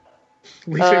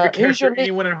 Least favorite who's character your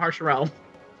anyone in Harsh Realm.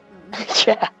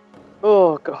 Yeah.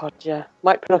 Oh, God, yeah.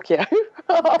 Mike Pinocchio.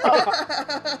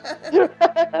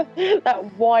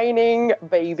 That whining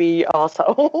baby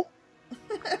arsehole.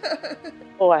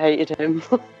 Oh, I hated him.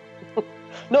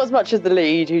 Not as much as the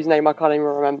lead, whose name I can't even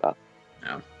remember.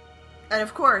 No. And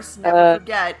of course, never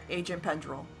forget Agent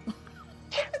Pendrell.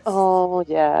 Oh,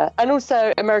 yeah. And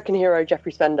also American hero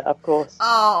Jeffrey Spender, of course.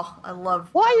 Oh, I love...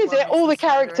 Why is it all the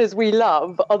characters we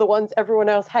love are the ones everyone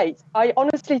else hates? I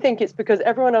honestly think it's because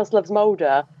everyone else loves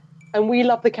Mulder, and we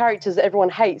love the characters that everyone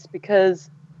hates because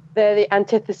they're the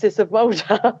antithesis of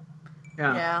Mulder.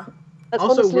 Yeah. That's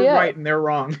Also, honestly we're it. right and they're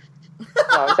wrong.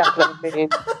 Oh, exactly. I mean,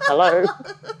 hello.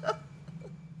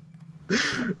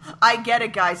 I get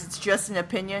it, guys. It's just an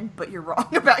opinion, but you're wrong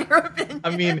about your opinion.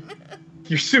 I mean,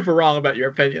 you're super wrong about your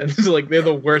opinions. Like, they're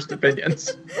the worst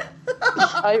opinions.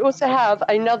 I also have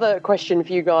another question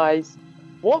for you guys.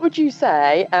 What would you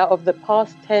say, out of the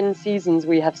past 10 seasons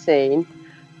we have seen,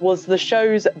 was the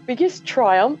show's biggest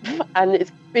triumph and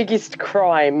its biggest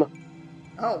crime?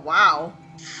 Oh, wow.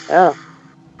 Yeah.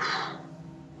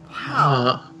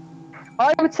 Wow.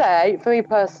 I would say, for me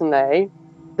personally,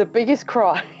 the biggest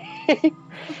crime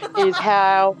is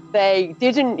how they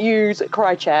didn't use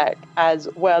Krychek as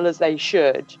well as they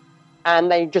should, and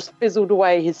they just fizzled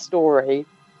away his story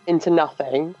into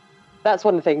nothing. That's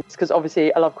one of the things, because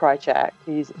obviously I love Krychek.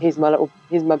 He's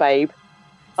my babe.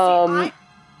 I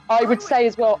would say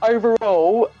as well,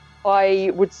 overall,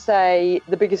 I would say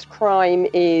the biggest crime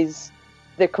is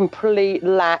the complete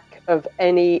lack of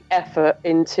any effort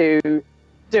into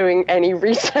doing any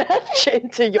research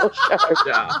into your show.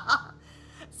 Yeah.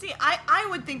 See, I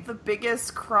would think the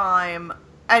biggest crime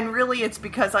and really it's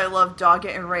because I love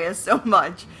Doggett and Reyes so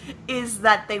much, is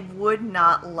that they would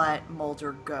not let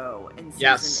Mulder go in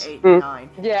season 8 and 9.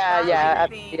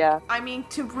 Yeah. I mean,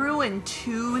 to ruin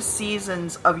 2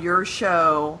 seasons of your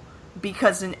show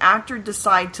because an actor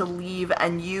decided to leave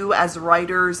and you as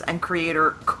writers and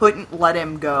creator couldn't let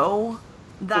him go,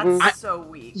 that's so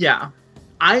weak. Yeah.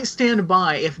 I stand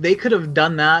by, if they could have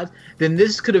done that, then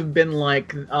this could have been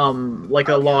like a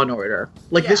Law and Order.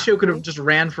 Like, this show could have just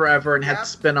ran forever and had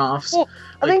spin-offs. Well,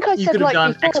 I think I you said, could have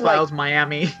done before, X-Files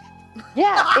Miami.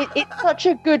 Yeah, it's such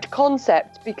a good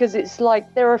concept, because it's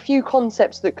like, there are a few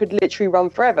concepts that could literally run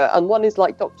forever, and one is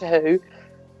like Doctor Who,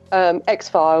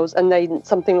 X-Files, and then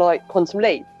something like Quantum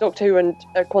Leap. Doctor Who and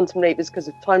Quantum Leap is because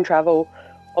of time travel.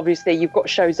 Obviously, you've got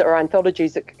shows that are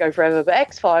anthologies that could go forever, but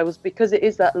X-Files, because it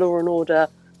is that Law and Order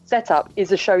setup,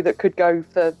 is a show that could go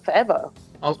for forever.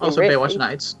 Also, really. Baywatch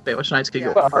Nights. Baywatch Nights could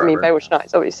go forever. I mean, Baywatch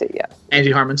Nights, obviously, yeah.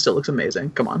 Angie Harmon still looks amazing.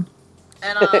 Come on.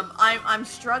 And I'm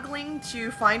struggling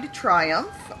to find a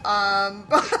Triumph.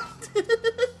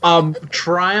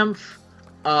 Triumph,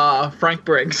 Frank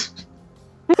Briggs.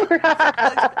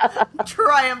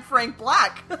 Triumph Frank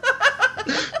Black.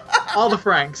 All the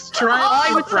Franks. Triumph.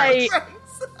 I would say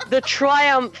the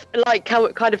triumph, like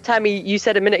kind of Tammy, you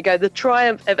said a minute ago, the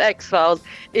triumph of X-Files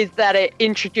is that it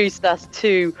introduced us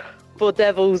to four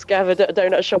devils gathered at a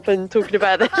donut shop and talking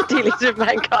about their dealings with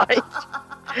mankind,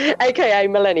 aka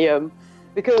Millennium,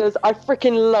 because I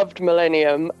freaking loved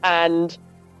Millennium and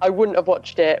I wouldn't have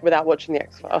watched it without watching the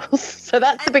X-Files. So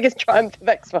that's the biggest triumph of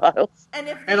X-Files.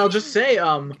 And I'll just say,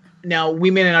 now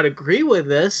we may not agree with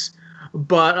this,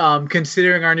 but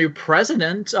considering our new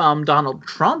president, Donald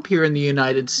Trump, here in the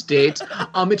United States,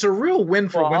 it's a real win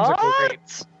for whimsical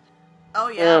rates. Oh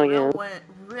yeah, real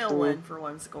win for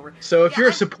whimsical rates. So if you're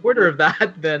a supporter of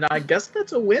that, then I guess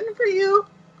that's a win for you.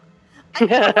 And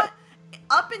you know what?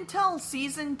 Up until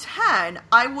season 10,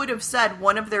 I would have said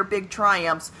one of their big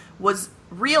triumphs was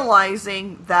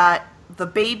realizing that the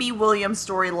baby William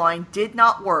storyline did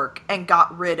not work and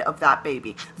got rid of that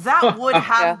baby. That would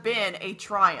have been a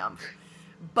triumph.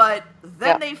 But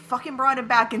then they fucking brought him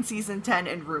back in season 10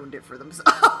 and ruined it for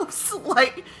themselves.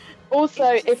 Also,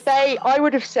 I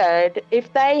would have said,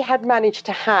 if they had managed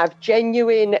to have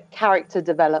genuine character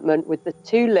development with the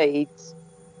two leads,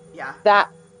 that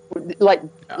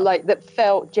that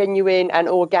felt genuine and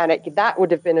organic, that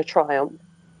would have been a triumph.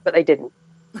 But they didn't.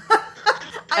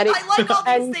 I like all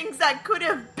these things that could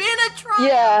have been a triumph.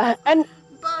 Yeah,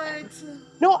 but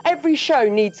not every show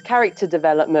needs character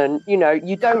development. You know,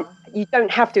 you don't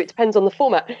have to. It depends on the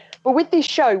format. But with this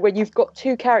show, where you've got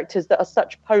two characters that are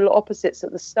such polar opposites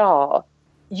at the start,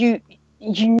 you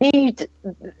need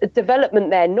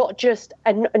development there, not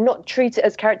treat it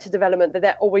as character development that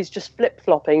they're always just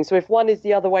flip-flopping. So if one is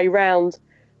the other way round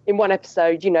in one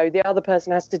episode, the other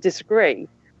person has to disagree.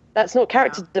 That's not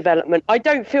character development. I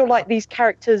don't feel like these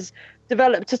characters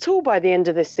developed at all by the end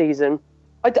of this season.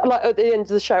 At the end of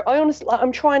the show.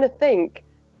 I'm trying to think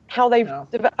how they've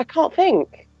developed. I can't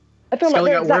think. I feel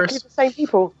Scully like they're exactly the same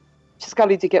people.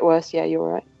 Scully did get worse. Yeah, you're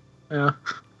right. Yeah.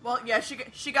 Well, yeah,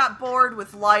 she got bored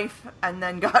with life and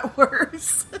then got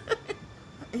worse.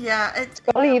 Yeah,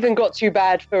 Scully even got too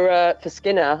bad for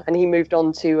Skinner, and he moved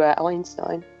on to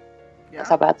Einstein. Yeah. That's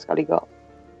how bad Scully got.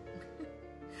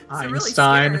 So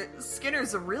Einstein. Really,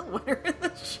 Skinner's a real winner in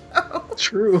the show.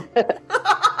 True.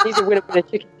 He's a winner for the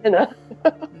chicken dinner.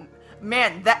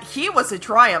 Man, he was a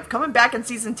triumph. Coming back in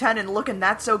season 10 and looking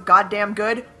that so goddamn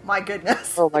good. My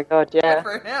goodness. Oh my god, yeah. Good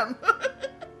for him.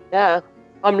 Yeah.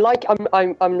 I'm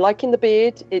liking the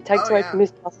beard. It takes away from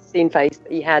his plasticine face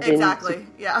that he had exactly.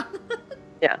 Yeah.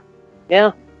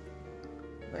 Yeah.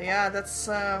 But yeah, that's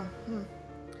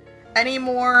Any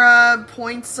more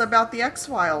points about the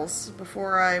X-Files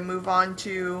before I move on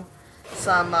to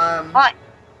some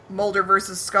Mulder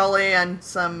versus Scully and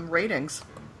some ratings?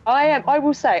 I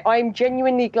will say, I'm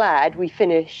genuinely glad we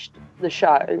finished the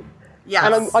show. Yes.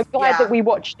 And I'm glad that we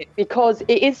watched it, because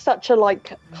it is such a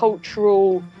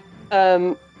cultural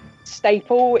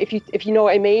staple, if you know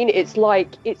what I mean. It's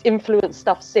it's influenced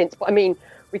stuff since, but I mean,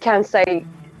 we can say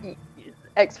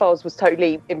X-Files was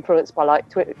totally influenced by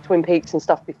Twin Peaks and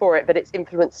stuff before it, but it's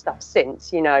influenced stuff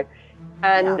since,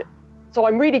 and so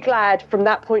I'm really glad from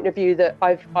that point of view that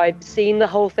I've seen the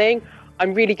whole thing.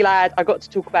 I'm really glad I got to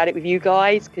talk about it with you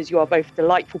guys, because you are both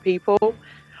delightful people.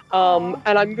 And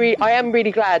I am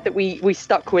really glad that we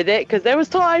stuck with it, because there was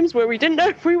times where we didn't know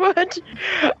if we would.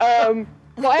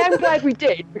 But I am glad we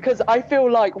did, because I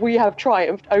feel like we have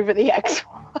triumphed over the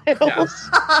X-Files.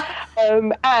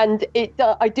 And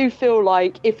I do feel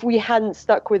like if we hadn't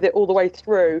stuck with it all the way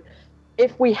through,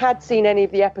 if we had seen any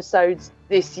of the episodes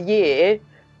this year,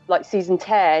 like season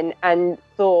 10 and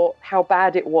thought how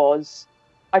bad it was,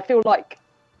 I feel like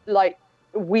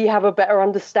we have a better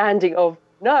understanding of,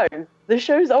 no, the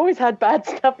show's always had bad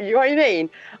stuff. You know what I mean?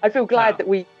 I feel glad that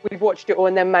we've watched it all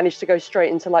and then managed to go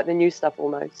straight into like the new stuff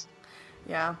almost.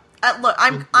 Yeah. Look,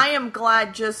 I am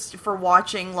glad just for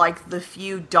watching like the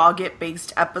few Doggett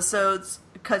based episodes,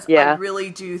 because I really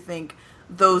do think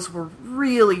those were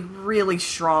really, really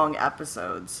strong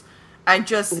episodes, and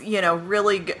just, you know,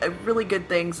 really good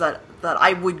things that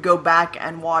I would go back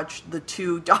and watch the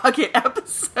 2 Doggett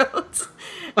episodes.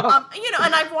 You know,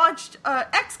 and I've watched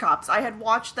X-Cops. I had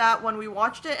watched that when we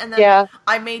watched it, and then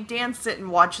I made Dan sit and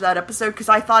watch that episode because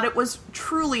I thought it was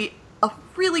truly a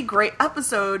really great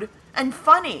episode and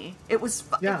funny. It was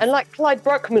and like Clyde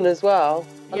Bruckman as well.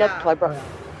 I love Clyde Bruckman.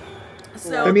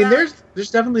 So I mean,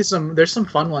 there's definitely some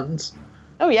fun ones.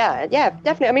 Oh yeah,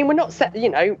 definitely. I mean, we're not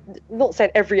not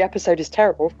saying every episode is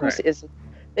terrible. Of course it isn't.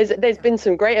 There's been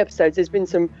some great episodes. There's been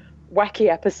some wacky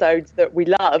episodes that we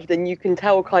loved, and you can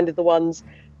tell kind of the ones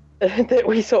that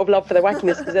we sort of love for their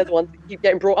wackiness, because they're the ones that keep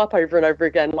getting brought up over and over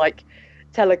again, like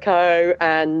Teleco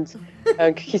and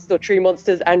Conquistador Tree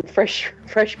Monsters and Fresh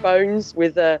Bones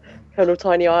with Colonel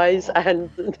Tiny Eyes and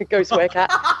the Ghost Werecat.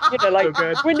 You know,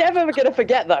 like we're never going to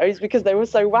forget those because they were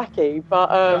so wacky.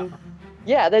 But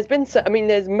there's been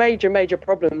there's major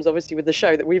problems obviously with the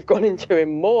show that we've gone into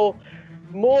in more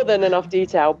than enough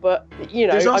detail. But you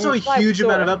know, there's also a huge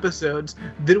amount of episodes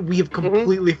that we have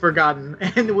completely forgotten,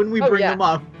 and when we bring them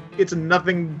up, it's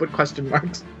nothing but question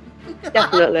marks.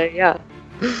 Definitely, yeah.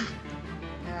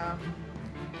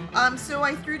 So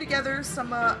I threw together some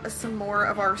more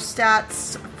of our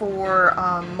stats for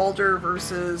Mulder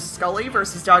versus Scully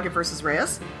versus Doggett versus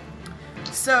Reyes.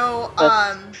 So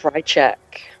try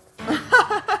check.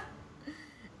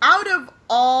 Out of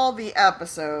all the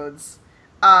episodes,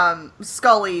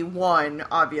 Scully won,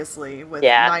 obviously, with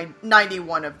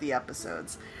 91 of the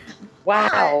episodes.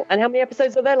 Wow. And how many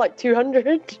episodes are there? Like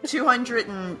 200?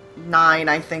 209,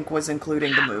 I think, was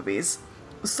including the movies.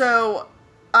 So,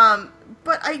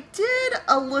 but I did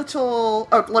a little...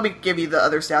 Oh, let me give you the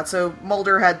other stats. So,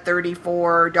 Mulder had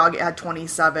 34, Doggett had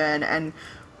 27, and,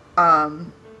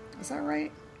 is that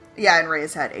right? Yeah, and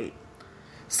Reyes had 8.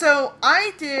 So,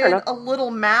 I did a little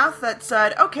math that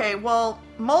said, okay, well,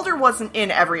 Mulder wasn't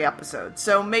in every episode,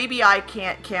 so maybe I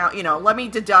can't count, let me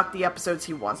deduct the episodes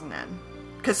he wasn't in.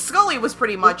 Because Scully was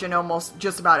pretty much in almost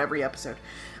just about every episode.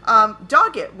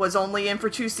 Doggett was only in for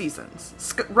 2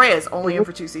 seasons. Reyes only in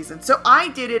for 2 seasons. So I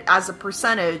did it as a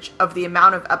percentage of the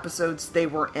amount of episodes they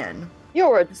were in.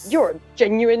 You're a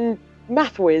genuine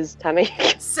math whiz, Tammy.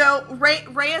 So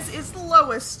Reyes is the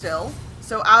lowest still.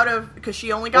 So because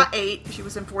she only got 8, she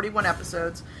was in 41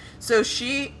 episodes. So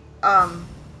she,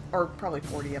 or probably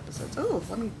 40 episodes. Oh,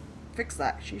 let me fix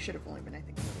that. She should have only been, I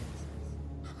think, 40 episodes.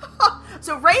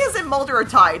 So Reyes and Mulder are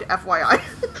tied, FYI.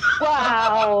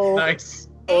 Wow. Nice.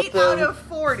 8 out of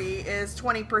 40 is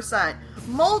 20%.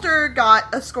 Mulder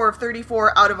got a score of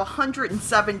 34 out of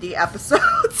 170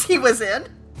 episodes he was in.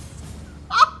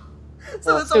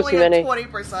 So it's only at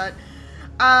 20%.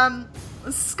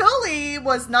 Scully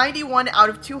was 91 out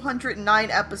of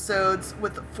 209 episodes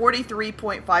with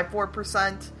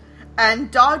 43.54%.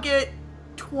 And Doggett,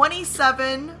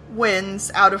 27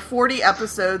 wins out of 40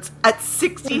 episodes at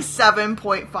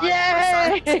 67.5%.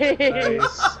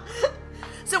 Nice.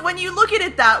 So when you look at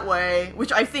it that way,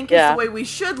 which I think is the way we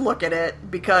should look at it,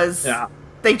 because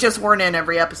they just weren't in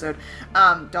every episode,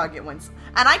 Doggett wins.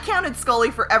 And I counted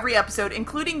Scully for every episode,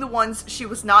 including the ones she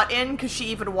was not in, because she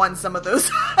even won some of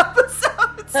those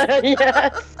episodes.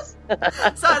 Yes.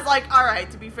 So I was like,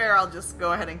 alright, to be fair, I'll just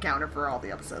go ahead and count her for all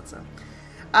the episodes. So.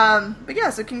 But yeah,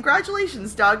 so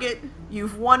congratulations, Doggett.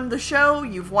 You've won the show,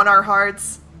 you've won our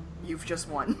hearts, you've just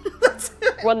won. That's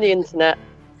it. Won the internet.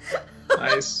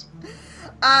 Nice.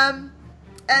 And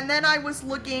then I was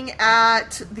looking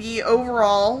at the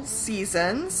overall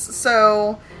seasons.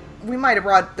 So we might have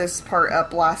brought this part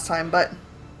up last time, but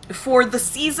for the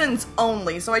seasons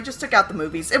only, so I just took out the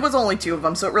movies. It was only 2 of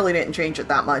them, so it really didn't change it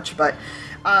that much, but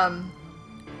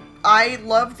I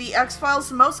love the X-Files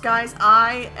the most, guys.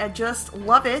 I just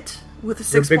love it with a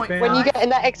 6.5. When you get in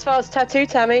that X-Files tattoo,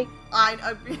 Tammy?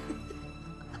 I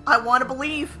want to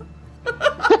believe.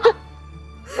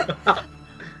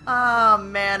 Oh,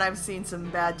 man, I've seen some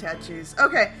bad tattoos.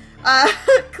 Okay,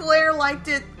 Claire liked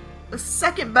it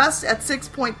second best at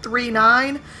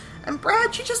 6.39, and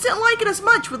Brad, she just didn't like it as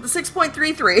much with the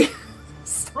 6.33.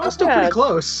 We're all still pretty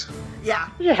close. Yeah.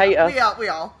 You hate us.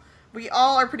 We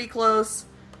all are pretty close.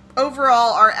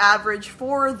 Overall, our average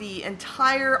for all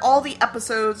the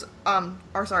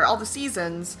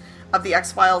seasons of the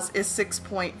X-Files is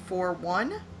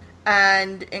 6.41.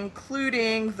 And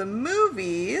including the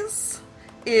movies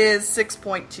is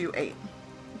 6.28.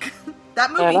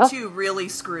 That movie, too, really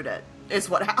screwed it, is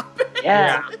what happened.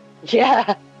 Yeah.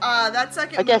 Yeah. That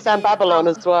second I guess, and Babylon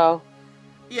as well.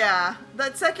 Yeah.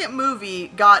 That second movie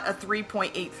got a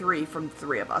 3.83 from the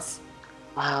three of us.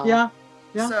 Wow. Yeah.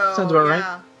 So, sounds about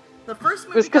right. The first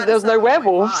movie it was because there was no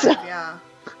werewolves. Yeah.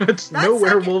 It's no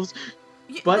werewolves,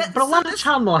 but a lot of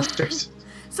child monsters.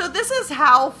 So this is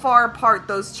how far apart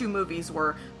those two movies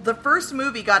were. The first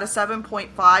movie got a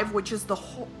 7.5, which is the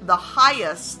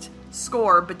highest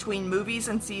score between movies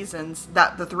and seasons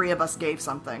that the three of us gave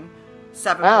something.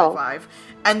 7.5. Wow.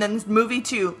 And then movie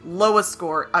 2, lowest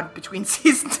score out between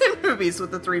seasons and movies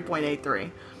with a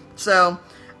 3.83. So,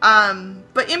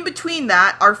 but in between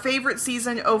that, our favorite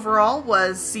season overall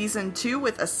was season 2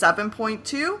 with a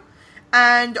 7.2,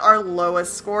 and our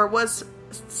lowest score was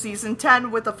season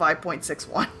 10 with a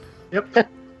 5.61. Yep.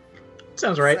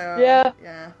 Sounds right. So,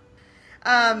 yeah.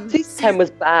 Season 10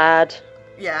 was bad.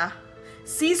 Yeah.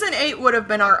 Season 8 would have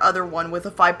been our other one with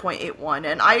a 5.81,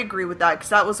 and I agree with that, because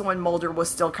that was when Mulder was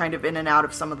still kind of in and out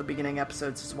of some of the beginning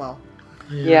episodes as well.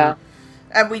 Yeah.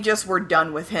 And we just were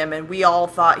done with him, and we all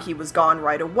thought he was gone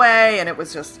right away, and it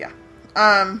was just,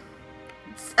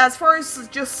 as far as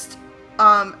just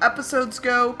episodes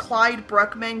go, Clyde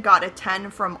Bruckman got a 10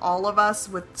 from all of us,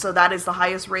 so that is the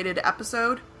highest rated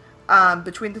episode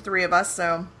between the three of us,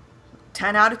 so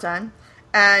 10 out of 10.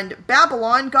 And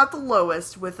Babylon got the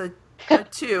lowest with a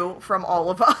 2 from all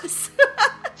of us.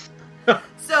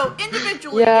 So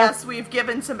individually, yes, we've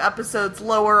given some episodes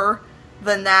lower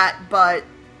than that, but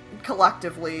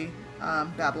collectively,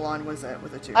 Babylon was it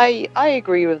with a 2. I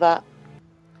agree with that.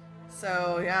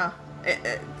 So yeah,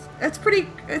 it's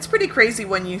pretty crazy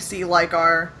when you see like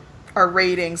our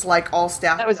ratings, like all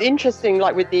staff. That was interesting,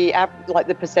 like with the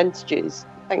percentages.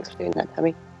 Thanks for doing that,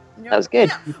 Tammy. That was good.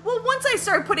 Yeah. Well, once I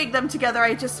started putting them together,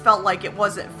 I just felt like it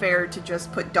wasn't fair to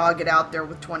just put Doggett out there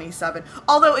with 27.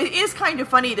 Although it is kind of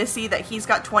funny to see that he's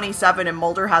got 27 and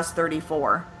Mulder has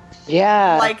 34.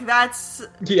 Yeah. Like, that's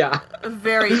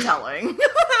very telling.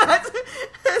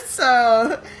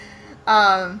 So,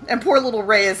 and poor little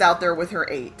Ray is out there with her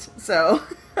 8. So,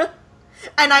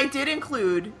 and I did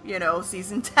include,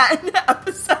 season 10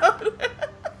 episode.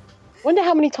 Wonder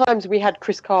how many times we had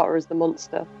Chris Carter as the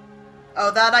monster. Oh,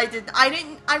 that I didn't.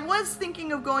 I was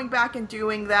thinking of going back and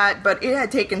doing that, but it had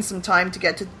taken some time to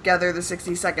get together the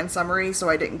 60-second summary, so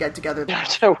I didn't get together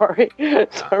that. Don't worry.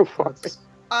 Don't worry.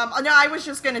 No, I was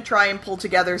just going to try and pull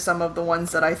together some of the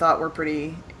ones that I thought were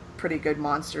pretty good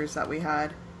monsters that we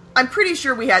had. I'm pretty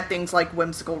sure we had things like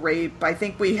whimsical rape. I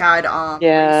think we had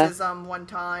racism one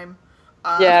time.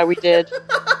 Yeah, we did.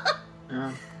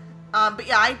 But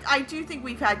yeah, I do think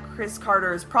we've had Chris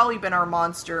Carter has probably been our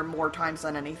monster more times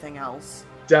than anything else.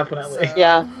 Definitely. So,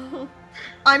 yeah.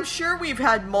 I'm sure we've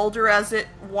had Mulder as it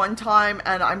one time,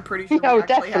 and I'm pretty sure we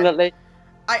definitely.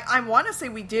 I want to say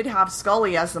we did have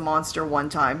Scully as the monster one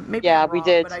time. Maybe we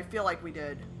did. But I feel like we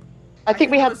did. I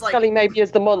think we had Scully maybe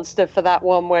as the monster for that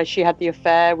one where she had the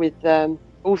affair with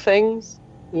All Things.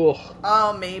 Ugh.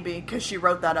 Oh, maybe, because she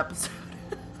wrote that episode.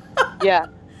 Yeah.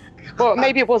 Well,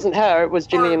 maybe it wasn't her, it was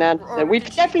Gillian Anderson. We've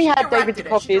definitely had David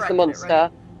Duchovny as the monster.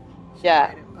 Right?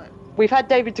 Yeah. We've had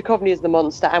David Duchovny as the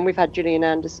monster, and we've had Gillian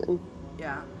Anderson.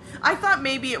 Yeah. I thought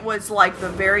maybe it was like the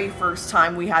very first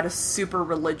time we had a super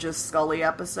religious Scully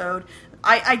episode.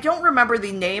 I don't remember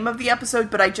the name of the episode,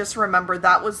 but I just remember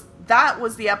that was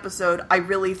the episode I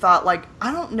really thought, like,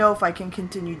 I don't know if I can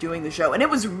continue doing the show. And it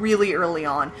was really early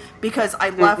on, because I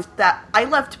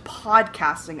left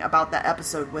podcasting about that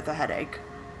episode with a headache.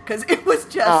 Because it was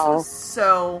just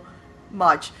so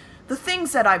much. The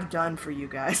things that I've done for you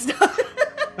guys.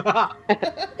 The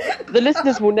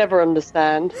listeners will never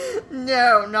understand.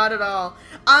 No, not at all.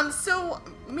 So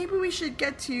maybe we should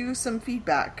get to some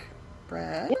feedback,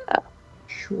 Brad. Yeah.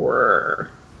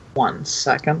 Sure. 1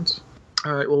 second.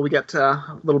 All right, well, we got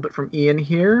a little bit from Ian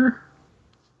here.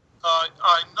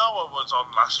 I know I was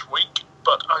on last week,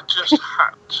 but I just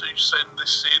had to send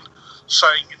this in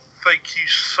saying thank you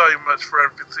so much for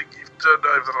everything you've done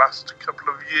over the last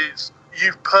couple of years.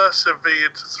 You've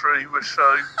persevered through a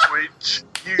show which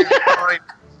you find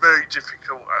very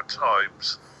difficult at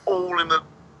times, all in the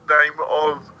name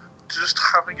of just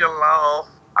having a laugh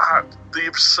at the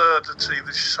absurdity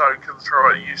this show can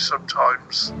throw at you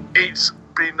sometimes. It's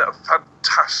been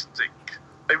fantastic.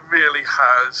 It really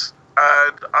has.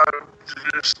 And I'm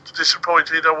just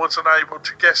disappointed I wasn't able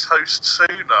to guest host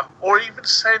sooner, or even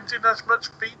send in as much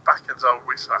feedback as I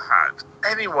wish I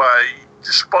had. Anyway,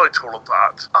 despite all of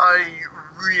that, I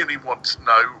really want to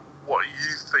know what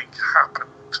you think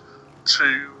happened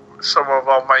to some of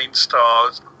our main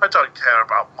stars. I don't care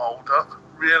about Mulder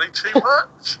really too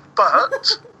much,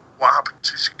 but what happened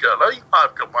to Scully?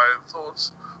 I've got my own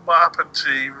thoughts. What happened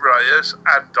to Reyes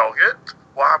and Doggett?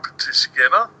 What happened to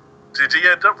Skinner? Did he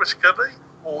end up with Scully?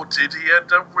 Or did he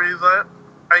end up with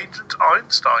Agent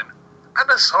Einstein? And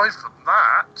aside from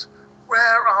that,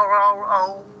 where are our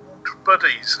old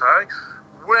buddies, eh?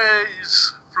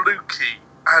 Where's Fluky?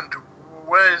 And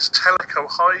where's Teleco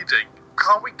hiding?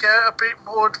 Can't we get a bit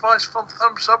more advice from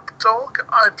Thumbs Up Dog?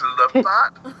 I'd love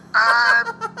that.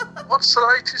 And what's the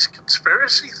latest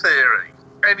conspiracy theory?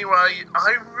 Anyway,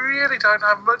 I really don't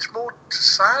have much more to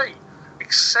say,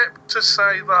 except to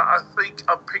say that I think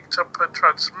I picked up a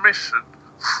transmission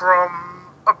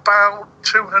from about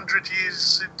 200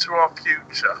 years into our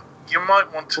future. You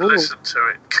might want to listen to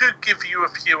it. Could give you a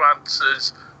few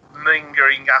answers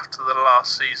lingering after the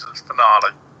last season's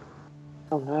finale.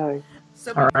 Oh no.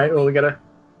 So All right. Well, we gotta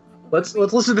let's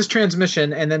listen to this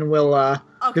transmission, and then we'll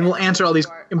answer all these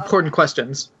important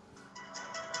questions.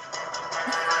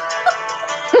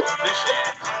 This is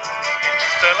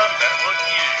Stellar Network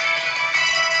News.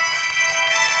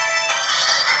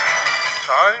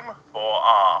 Time for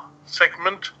our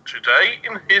segment Today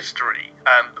in History,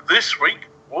 and this week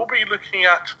we'll be looking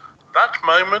at that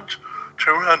moment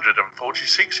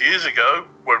 246 years ago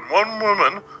when one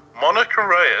woman, Monica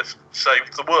Reyes,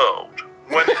 saved the world.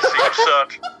 When it seemed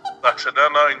certain that an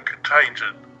unknown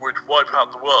contagion would wipe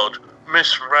out the world,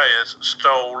 Miss Reyes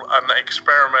stole an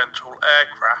experimental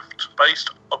aircraft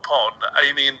based upon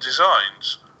alien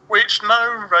designs, which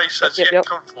no race has yet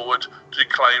come forward to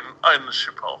claim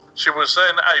ownership of. She was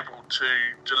then able to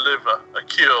deliver a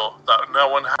cure that no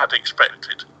one had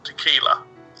expected, tequila.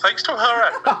 Thanks to her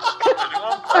efforts, only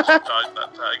one person died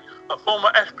that day, a former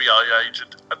FBI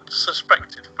agent and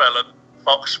suspected felon,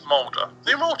 Fox Mulder.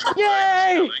 The immortal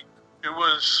Scully, who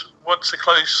was once a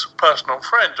close personal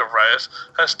friend of Reyes,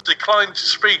 has declined to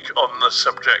speak on the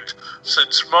subject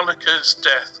since Monica's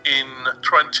death in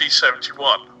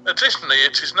 2071. Additionally,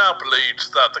 it is now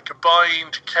believed that the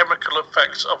combined chemical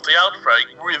effects of the outbreak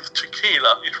with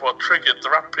tequila is what triggered the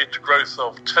rapid growth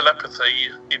of telepathy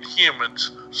in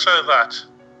humans, so that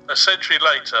a century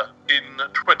later, in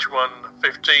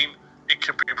 2115, it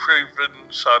can be proven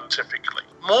scientifically.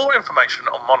 More information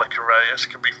on Monica Reyes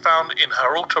can be found in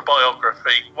her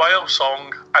autobiography, Whale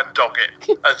Song and Doggett,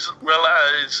 as well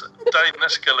as Dana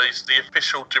Scully's The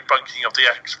Official Debunking of the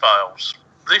X-Files.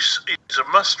 This is a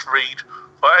must-read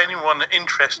for anyone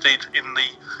interested in the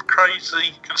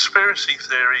crazy conspiracy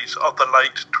theories of the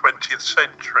late 20th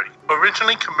century.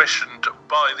 Originally commissioned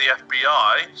by the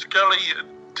FBI, Scully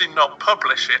did not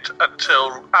publish it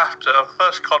until after a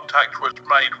first contact was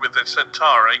made with the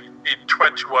Centauri in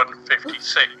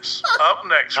 2156. Up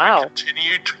next, we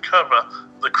continue to cover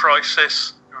the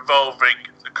crisis involving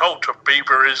the cult of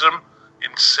Bieberism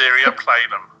in Syria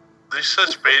Planum. This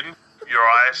has been your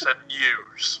ISN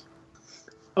News.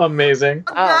 Amazing.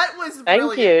 That was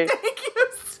brilliant. Thank you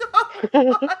so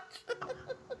much.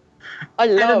 I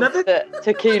love that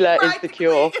tequila is the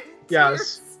cure.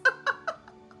 Yes.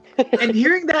 And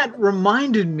hearing that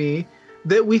reminded me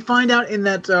that we find out in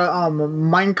that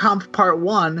Mein Kampf Part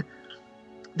 1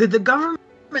 that the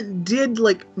government did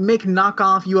make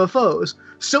knockoff UFOs.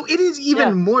 So it is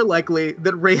even more likely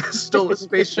that Reyes stole a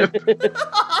spaceship.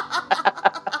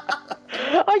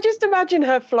 I just imagine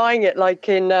her flying it like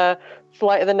in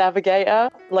Flight of the Navigator,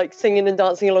 like singing and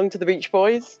dancing along to the Beach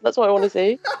Boys. That's what I want to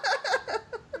see.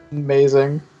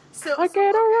 Amazing. So I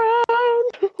get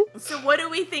around. So what do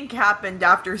we think happened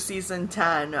after season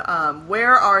 10?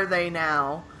 Where are they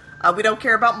now? We don't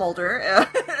care about Mulder.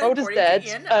 Mulder's dead.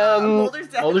 Mulder's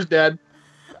dead. Mulder's dead.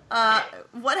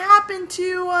 What happened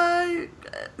to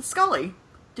Scully?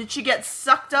 Did she get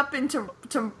sucked up into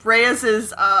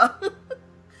Reyes's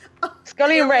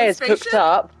Scully and Reyes hooked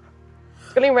up.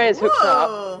 Scully and Reyes hooked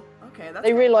up. Okay, that's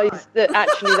they realised that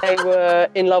actually they were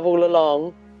in love all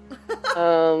along.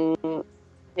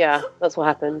 Yeah, that's what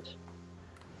happened.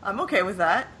 I'm okay with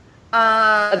that.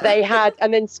 They had,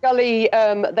 and then Scully,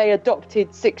 they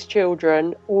adopted 6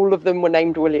 children. All of them were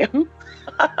named William.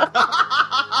 God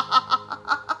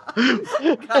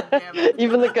damn it.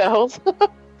 Even the girls.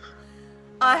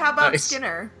 How about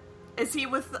Skinner? Is he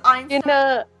with Einstein?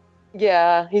 Skinner,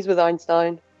 yeah, he's with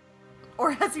Einstein.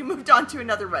 Or has he moved on to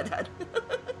another redhead?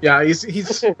 Yeah, he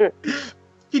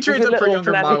trades up for a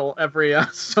younger model every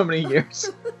so many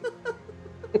years.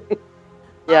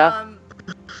 Yeah.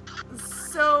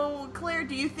 So, Claire,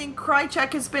 do you think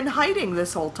Krychek has been hiding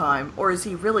this whole time, or is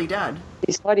he really dead?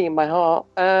 He's hiding in my heart.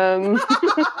 I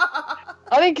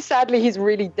think, sadly, he's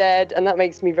really dead, and that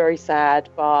makes me very sad,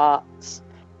 but,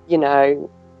 you know,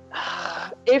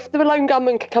 if the lone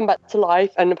gunman could come back to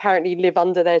life and apparently live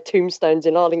under their tombstones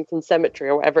in Arlington Cemetery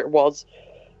or whatever it was,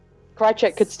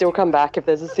 Krychek could still come back if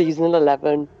there's a season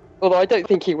 11. Although I don't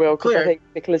think he will, because I think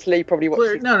Nicholas Lee probably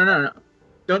watched. No.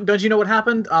 Don't you know what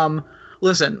happened?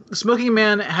 Listen, Smoking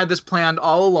Man had this planned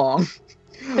all along.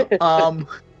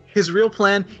 His real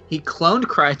plan, he cloned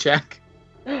Krychek.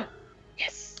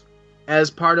 Yes. As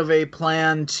part of a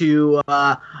plan to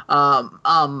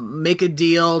make a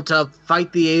deal to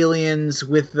fight the aliens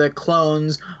with the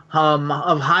clones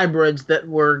of hybrids that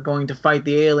were going to fight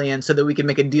the aliens, so that we can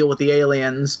make a deal with the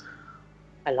aliens.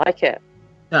 I like it.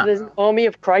 Yeah. There's an army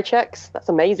of Krycheks. That's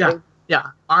amazing. Yeah,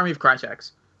 army of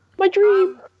Krycheks. My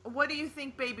dream. What do you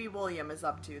think Baby William is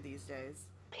up to these days?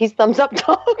 He's thumbs up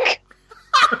dog.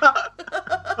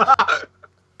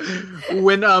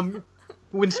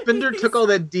 When Spender took all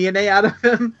that DNA out of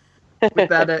him with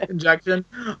that injection,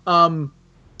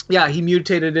 he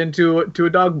mutated into a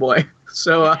dog boy.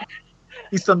 So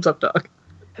he's thumbs up dog.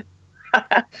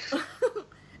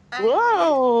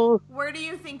 Whoa! Where do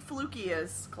you think Fluky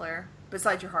is, Claire?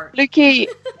 Beside your heart. Fluky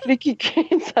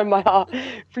inside my heart.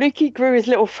 Fluky grew his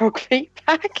little frog feet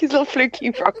back, his little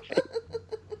Fluky frog feet,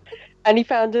 and he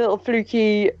found a little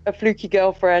fluky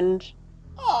girlfriend.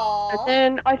 Aww. And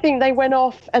then I think they went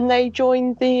off and they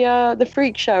joined the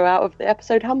freak show out of the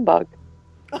episode Humbug.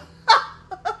 And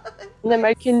they're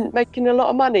making a lot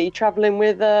of money traveling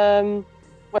with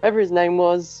whatever his name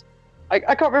was. I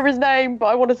can't remember his name, but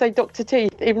I want to say Dr.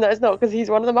 Teeth, even though it's not, because he's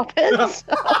one of the Muppets.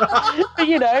 But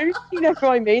you know who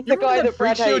I mean. The guy that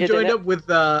Brad hated. Show joined up with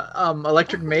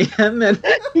Electric Mayhem and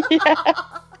yeah.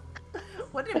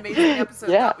 What an amazing episode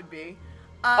that would be.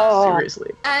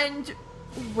 Seriously. And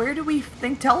where do we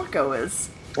think Teleco is?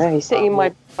 Yeah, he's sitting in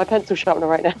my pencil sharpener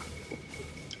right now.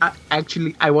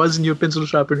 I was in your pencil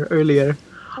sharpener earlier.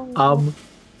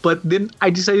 But then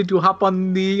I decided to hop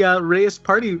on the Reyes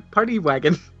party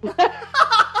wagon.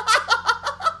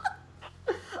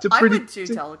 I would too,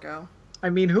 Teleco. I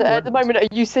mean, who? At the moment, are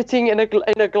you sitting in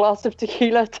a glass of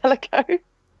tequila, Teleco?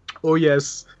 Oh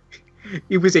yes,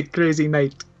 it was a crazy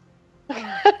night.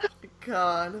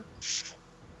 God,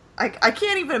 I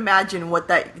can't even imagine what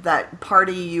that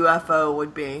party UFO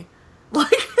would be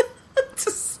like.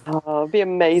 It'd be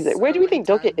amazing. Where do we think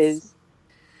Doggett is?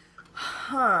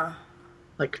 Huh.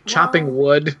 Like chopping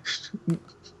wood.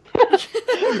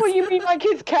 What, you mean like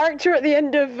his character at the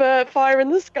end of Fire in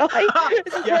the Sky?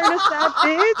 Is he growing a sad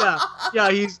beard? Yeah,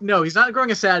 he's not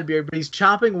growing a sad beard, but he's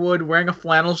chopping wood, wearing a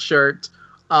flannel shirt,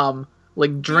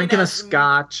 like drinking a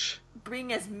scotch.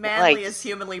 Being as manly as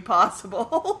humanly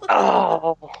possible.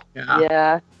 Oh.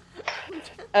 Yeah.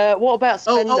 What about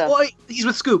Spender? Oh, he's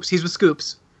with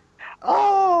Scoops.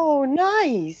 Oh,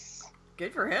 nice.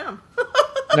 Good for him.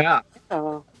 Yeah.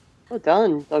 Oh, well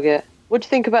done, Doggett. What do you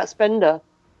think about Spender?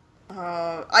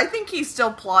 I think he's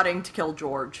still plotting to kill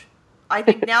George. I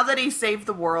think now that he saved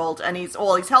the world, and he's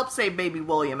helped save Baby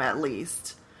William at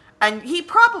least. And he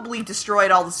probably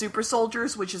destroyed all the super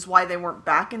soldiers, which is why they weren't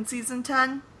back in season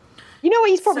 10. You know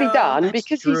what he's probably done?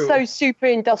 Because he's so super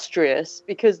industrious,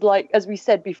 because, like, as we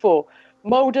said before,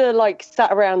 Mulder, like,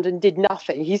 sat around and did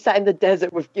nothing. He sat in the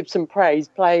desert with Gibson Praise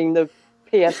playing the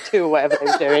PS2 or whatever they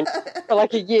were doing for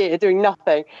like a year, doing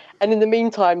nothing. And in the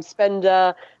meantime,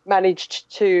 Spender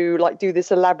managed to like do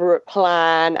this elaborate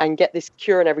plan and get this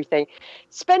cure and everything.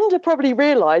 Spender probably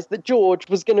realized that George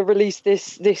was going to release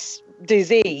this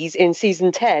disease in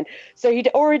season 10. So he'd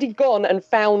already gone and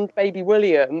found Baby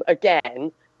William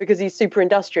again, because he's super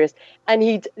industrious, and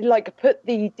he'd like put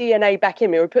the DNA back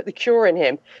in him, or put the cure in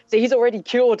him. So he's already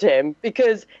cured him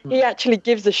because he actually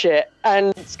gives a shit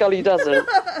and Scully doesn't.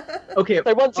 Okay.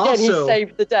 So once again, he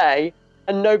saved the day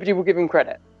and nobody will give him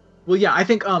credit. Well, yeah, I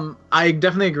think I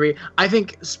definitely agree. I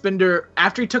think Spender,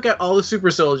 after he took out all the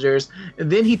super soldiers,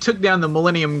 then he took down the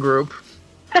Millennium Group,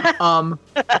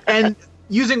 and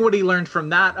using what he learned from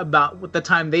that about the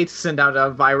time they sent out a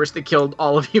virus that killed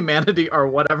all of humanity or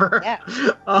whatever. Yeah.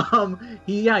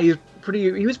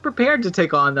 He was prepared to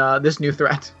take on this new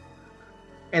threat.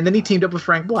 And then he teamed up with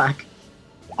Frank Black.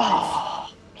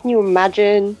 Oh, can you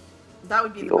imagine? That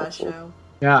would be the best show.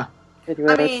 Yeah.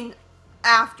 I mean,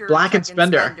 after Black and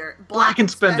Spender. Black and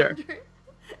Spender.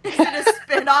 Is it a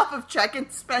spin-off of Check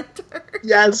and Spender?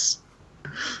 Yes.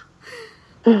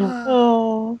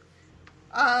 Oh.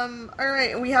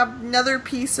 Alright, we have another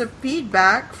piece of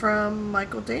feedback from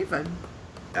Michael David.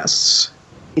 Yes.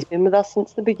 He's been with us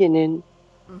since the beginning.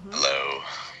 Mm-hmm. Hello,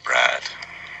 Brad,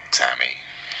 Tammy,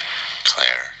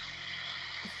 Claire,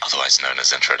 otherwise known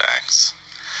as Introdax.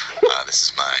 This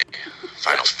is my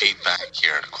final feedback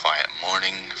here at a quiet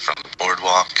morning from the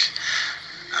boardwalk.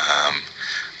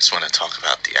 just want to talk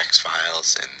about the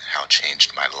X-Files and how it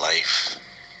changed my life.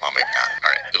 Well, maybe not.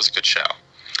 All right, it was a good show.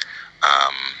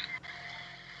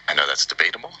 I know that's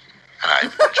debatable, and I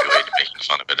enjoyed making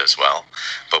fun of it as well.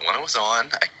 But when it was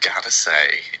on, I gotta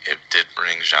say, it did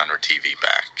bring genre TV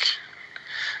back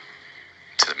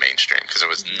to the mainstream, because there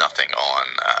was nothing on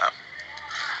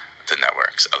the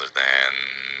networks other than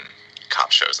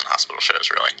cop shows and hospital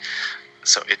shows, really.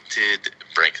 So it did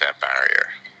break that barrier,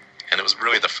 and it was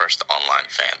really the first online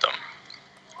fandom.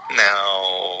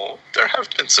 Now, there have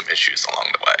been some issues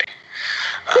along the way.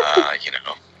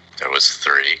 There was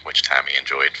 3, which Tammy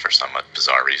enjoyed for some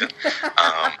bizarre reason.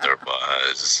 There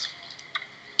was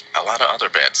a lot of other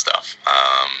bad stuff.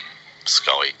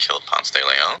 Scully killed Ponce de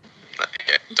Leon.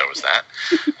 Yeah, there was that.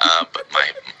 But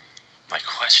my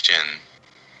question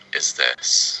is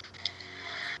this: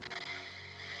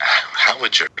 how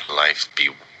would your life be?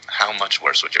 How much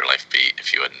worse would your life be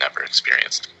if you had never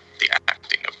experienced the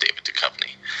acting of David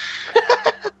Duchovny?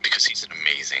 Because he's an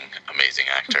amazing, amazing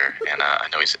actor, and I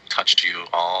know he's touched you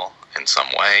all in some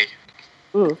way.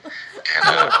 Ooh. And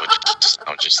I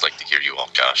would just like to hear you all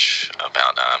gush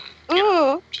about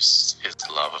just his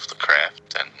love of the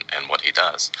craft and what he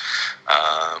does.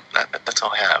 That's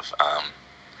all I have.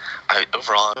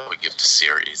 Overall, I would give the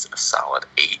series a solid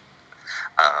 8.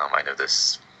 I know that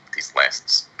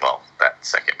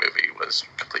second movie was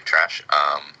complete trash.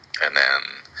 And then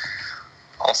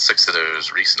all 6 of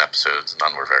those recent episodes,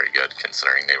 none were very good,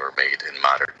 considering they were made in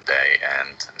modern day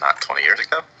and not 20 years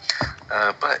ago.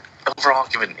 But overall, I'll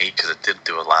give it an 8 because it did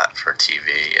do a lot for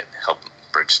TV and helped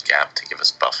bridge the gap to give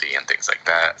us Buffy and things like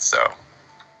that. So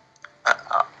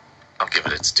I'll give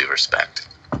it its due respect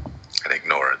and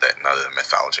ignore that none of the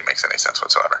mythology makes any sense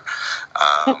whatsoever.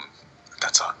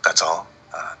 That's all. That's all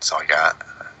I got.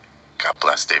 God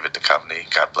bless David Duchovny.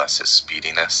 God bless his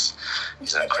speediness.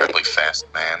 He's an incredibly fast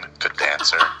man, good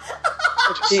dancer.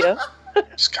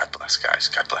 Just God bless, guys.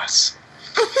 God bless.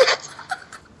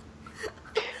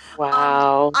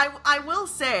 Wow. I will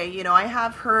say, I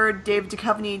have heard Dave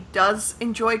Duchovny does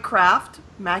enjoy craft,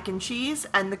 mac and cheese,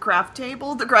 and the craft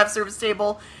service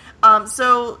table.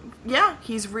 So yeah,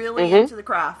 he's really into the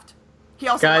craft. He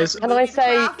also Guys, can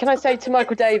I say to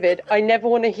Michael David, I never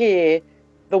want to hear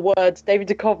the words David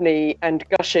Duchovny and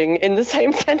gushing in the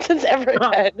same sentence ever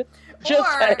again.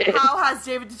 Just saying. How has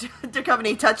David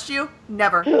Duchovny touched you?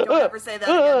 Never. Don't ever say that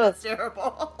again. That's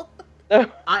terrible. As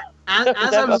I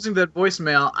was listening to that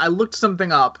voicemail, I looked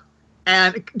something up,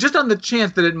 and just on the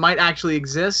chance that it might actually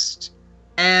exist,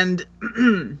 and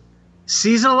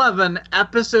Season 11,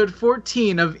 Episode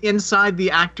 14 of Inside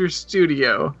the Actor's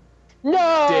Studio.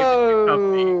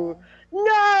 No!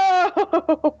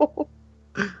 No!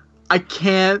 I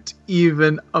can't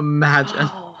even imagine.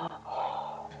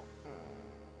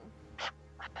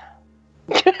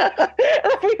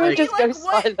 We would just go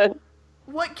silent.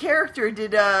 What character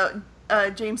did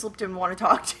James Lipton want to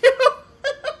talk to?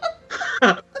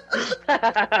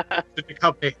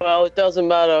 Well, it doesn't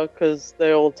matter because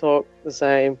they all talk the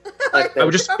same. Like I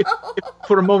would just,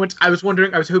 for a moment, I was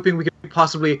hoping we could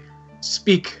possibly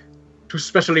speak to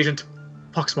Special Agent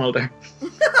Fox Mulder.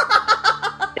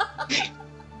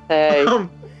 Hey.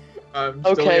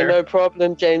 Okay, no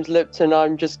problem, James Lipton.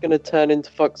 I'm just going to turn into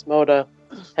Fox Mulder.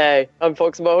 Hey, I'm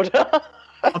Fox Mulder.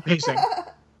 Amazing.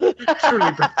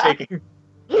 Truly breathtaking.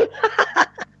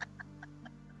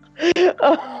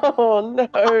 Oh, no.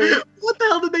 What the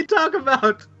hell did they talk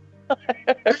about?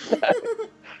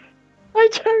 I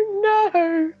don't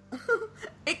know.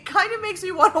 It kind of makes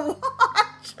me want to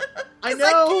watch. I know.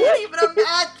 I can't even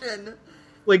imagine.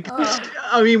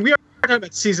 I mean, we are talking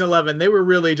about season 11. They were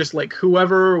really just like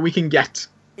whoever we can get.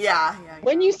 Yeah.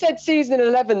 When you said season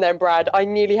 11 then, Brad, I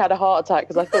nearly had a heart attack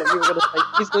because I thought you were going to say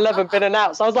season 11 been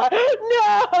announced. I was like,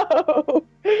 no!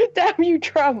 Damn you,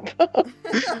 Trump.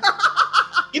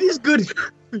 It is good.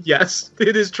 Yes,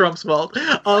 it is Trump's fault.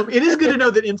 It is good to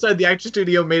know that Inside the Actor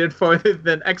Studio made it farther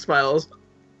than X-Files.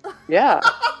 Yeah.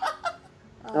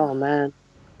 Oh, man.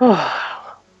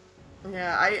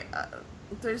 Yeah,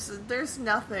 there's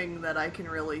nothing that I can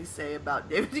really say about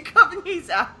David Duchovny's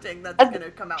acting that's going to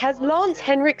come out. Has Lance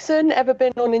Henriksen ever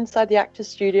been on Inside the Actors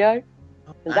Studio?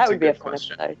 And that would be a fun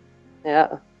episode.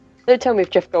 Yeah. Don't tell me if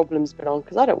Jeff Goldblum's been on,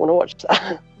 because I don't want to watch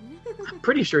that. I'm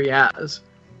pretty sure he has.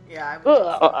 Yeah.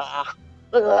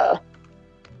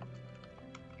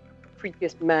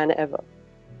 Freakiest man ever.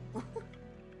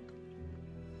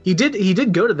 He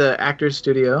did go to the Actors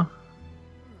Studio.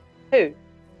 Who?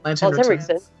 Lance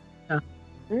Henriksen.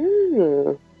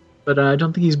 Yeah. But I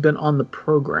don't think he's been on the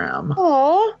program.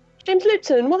 Aw, James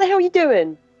Lipton, what the hell are you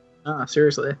doing?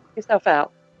 Seriously. Yourself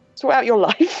out. Sort out your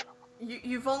life.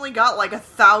 You've only got like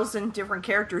 1,000 different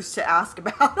characters to ask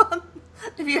about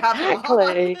if you have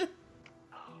Exactly.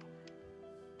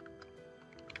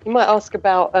 You might ask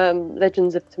about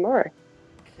Legends of Tomorrow.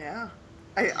 Yeah.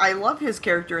 I love his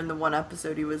character in the one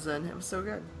episode he was in. It was so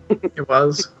good. It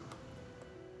was.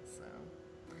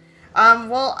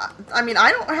 Well, I mean,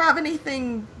 I don't have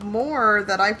anything more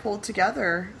that I pulled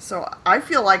together, so I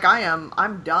feel like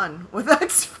I'm done with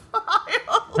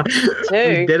X-Files.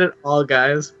 We did it all,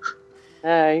 guys.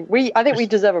 I think we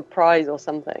deserve a prize or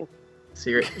something.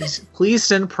 Seriously, please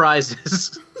send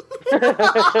prizes.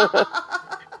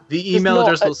 The email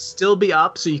address will still be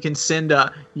up, so you can send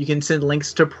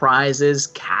links to prizes,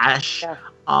 cash,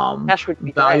 cash would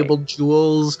be valuable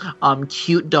jewels,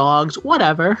 cute dogs,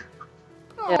 whatever.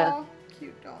 Aw,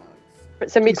 cute dogs.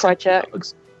 But send me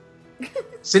Krychek.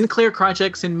 Send Claire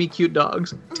Krychek, send me cute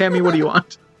dogs. Tammy, what do you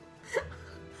want?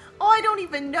 Oh, I don't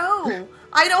even know.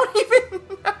 I don't even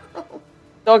know.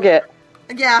 Dog it.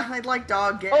 Yeah, I'd like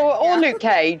dog it. Or Luke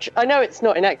Cage. I know it's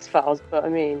not in X-Files, but I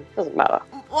mean, doesn't matter.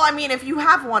 Well, I mean, if you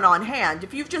have one on hand,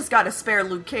 if you've just got a spare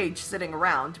Luke Cage sitting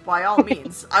around, by all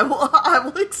means, I will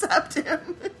accept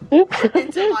him.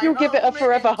 You'll give it a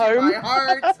forever home. My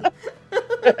heart.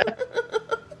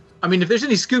 I mean, if there's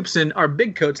any scoops in our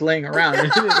big coats laying around,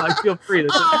 like, feel free to.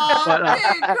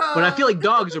 But I feel like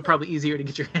dogs are probably easier to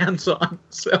get your hands on.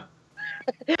 So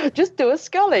just do a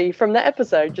Scully from that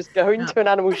episode. Just go into an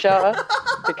animal shelter,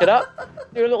 pick it up,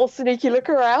 do a little sneaky look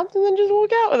around, and then just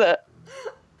walk out with it.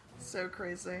 So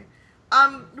crazy.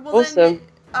 Awesome.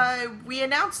 Then, we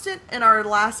announced it in our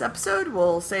last episode.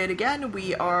 We'll say it again.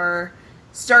 We are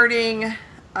starting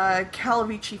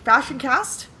Calavici Fashion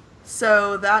Cast.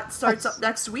 So that starts up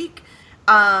next week.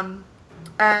 And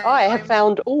I have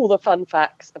found all the fun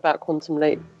facts about Quantum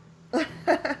Leap.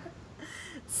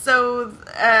 So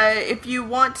if you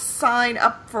want to sign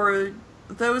up for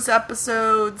those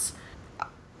episodes,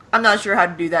 I'm not sure how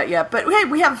to do that yet, but hey,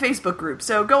 we have a Facebook group,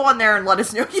 so go on there and let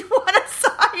us know if you want to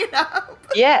sign up.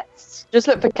 Yes, just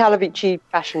look for Calavici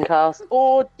Fashion Cast,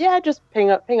 or just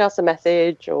ping us a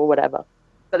message or whatever.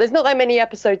 But there's not that many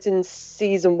episodes in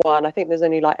season 1. I think there's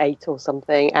only like 8 or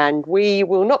something, and we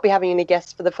will not be having any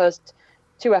guests for the first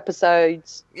 2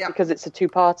 episodes because it's a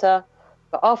 2-parter.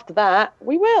 But after that,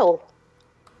 we will.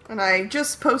 And I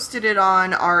just posted it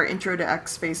on our Intro to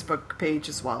X Facebook page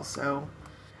as well, so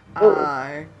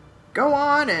go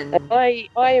on and I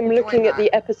am looking at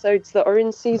the episodes that are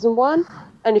in season 1,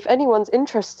 and if anyone's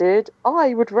interested,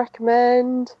 I would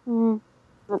recommend.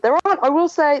 I will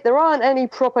say there aren't any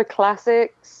proper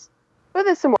classics, but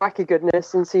there's some wacky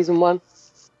goodness in season 1.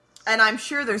 And I'm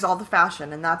sure there's all the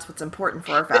fashion, and that's what's important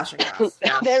for our fashion cast.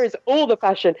 There is all the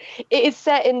fashion. It is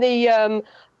set in the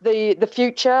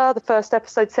future. The first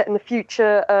episode set in the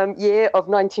future year of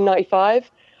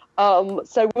 1995.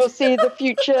 So we'll see the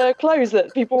future clothes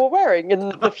that people were wearing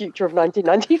in the future of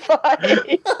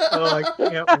 1995. Oh, I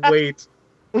can't wait.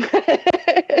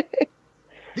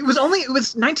 It was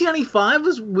 1995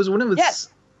 was when it was. Yes,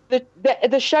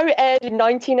 the show aired in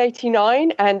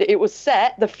 1989, and it was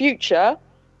set the future.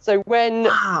 So when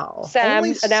Sam,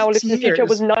 an owl lives in the future,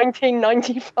 was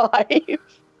 1995.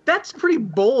 That's pretty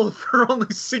bold for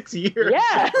only 6 years.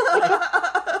 Yeah.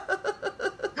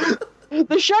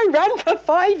 The show ran for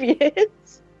 5 years. It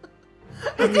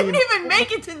didn't even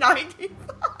make it to 95.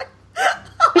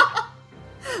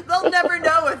 They'll never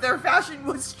know if their fashion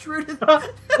was true to them.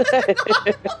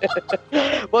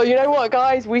 Well, you know what,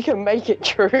 guys? We can make it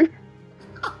true.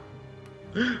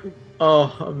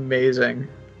 Oh, amazing.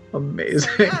 Amazing.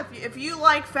 So, yeah, if you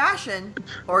like fashion,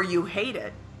 or you hate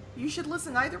it, you should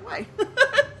listen either way.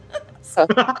 It's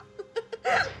going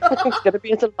to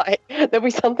be a delight. There'll be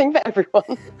something for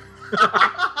everyone.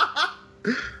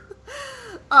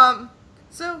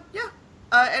 So, yeah.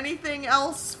 Anything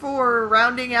else for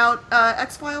rounding out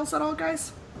X-Files at all,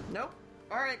 guys? Nope.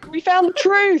 All right. We found the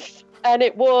truth, and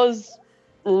it was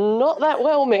not that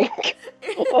whelming.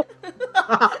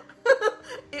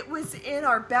 It was in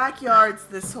our backyards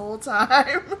this whole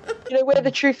time. You know where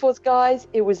the truth was, guys?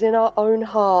 It was in our own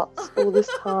hearts all this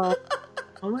time.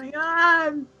 Oh my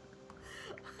god!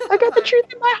 I got the truth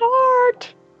in my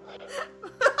heart.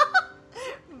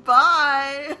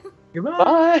 Bye.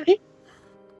 Goodbye. Bye.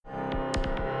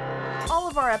 All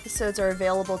of our episodes are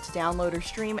available to download or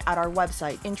stream at our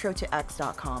website,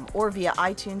 introtox.com, or via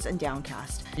iTunes and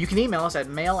Downcast. You can email us at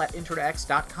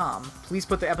mail@introtox.com. Please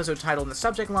put the episode title in the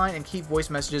subject line and keep voice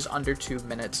messages under 2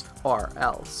 minutes, or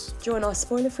else. Join our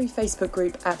spoiler-free Facebook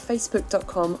group at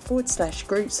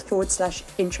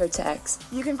facebook.com/groups/intro-to-X.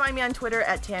 You can find me on Twitter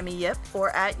at Tammy Yip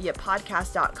or at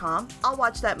yippodcast.com, I'll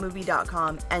watch that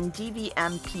movie.com, and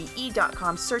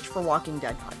dvmpe.com. Search for Walking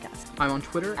Dead Podcast. I'm on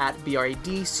Twitter at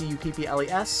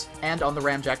BRADCUPPLES and on the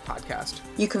Ramjack podcast.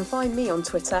 You can find me on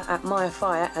Twitter at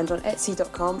MayaFire and on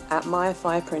Etsy.com at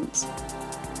MayaFirePrints.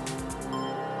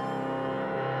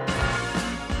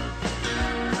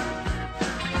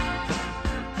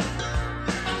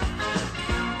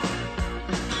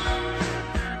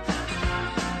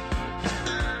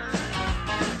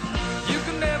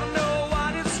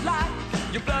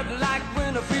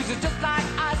 Just like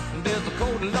ice, and there's a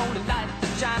cold and lonely light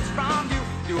that shines from you.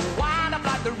 You wind up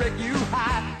like the wreck you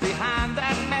hide behind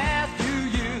that mask you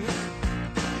use.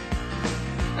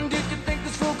 And did you think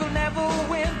this fool could never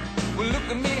win? Well, look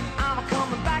at me, I'm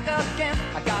coming back again.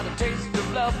 I got a taste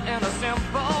of love in a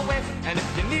simple way. And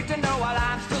if you need to know while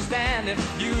I'm still standing,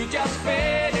 you just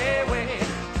fade away.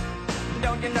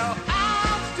 Don't you know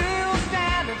I'm still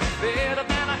standing better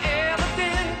than I ever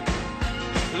did?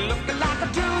 Looking like a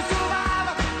true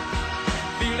survivor,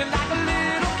 feeling like a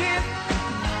little kid.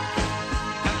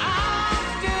 And I'm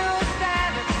still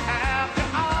standing after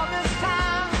all this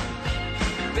time,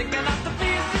 picking up the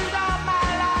pieces of my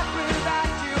life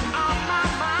without you on my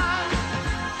mind.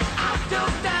 I'm still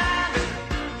standing.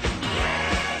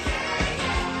 Yeah, yeah,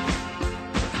 yeah.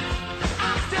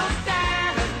 I'm still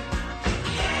standing.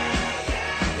 Yeah,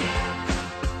 yeah, yeah.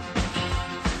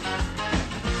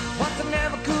 Once I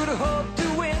never could have hoped to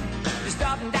win. You're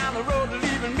starting down the road,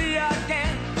 leaving me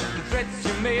again. The threats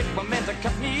you made were meant to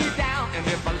cut me down. And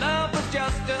if my love was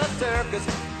just a circus,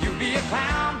 you'd be a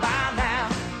clown by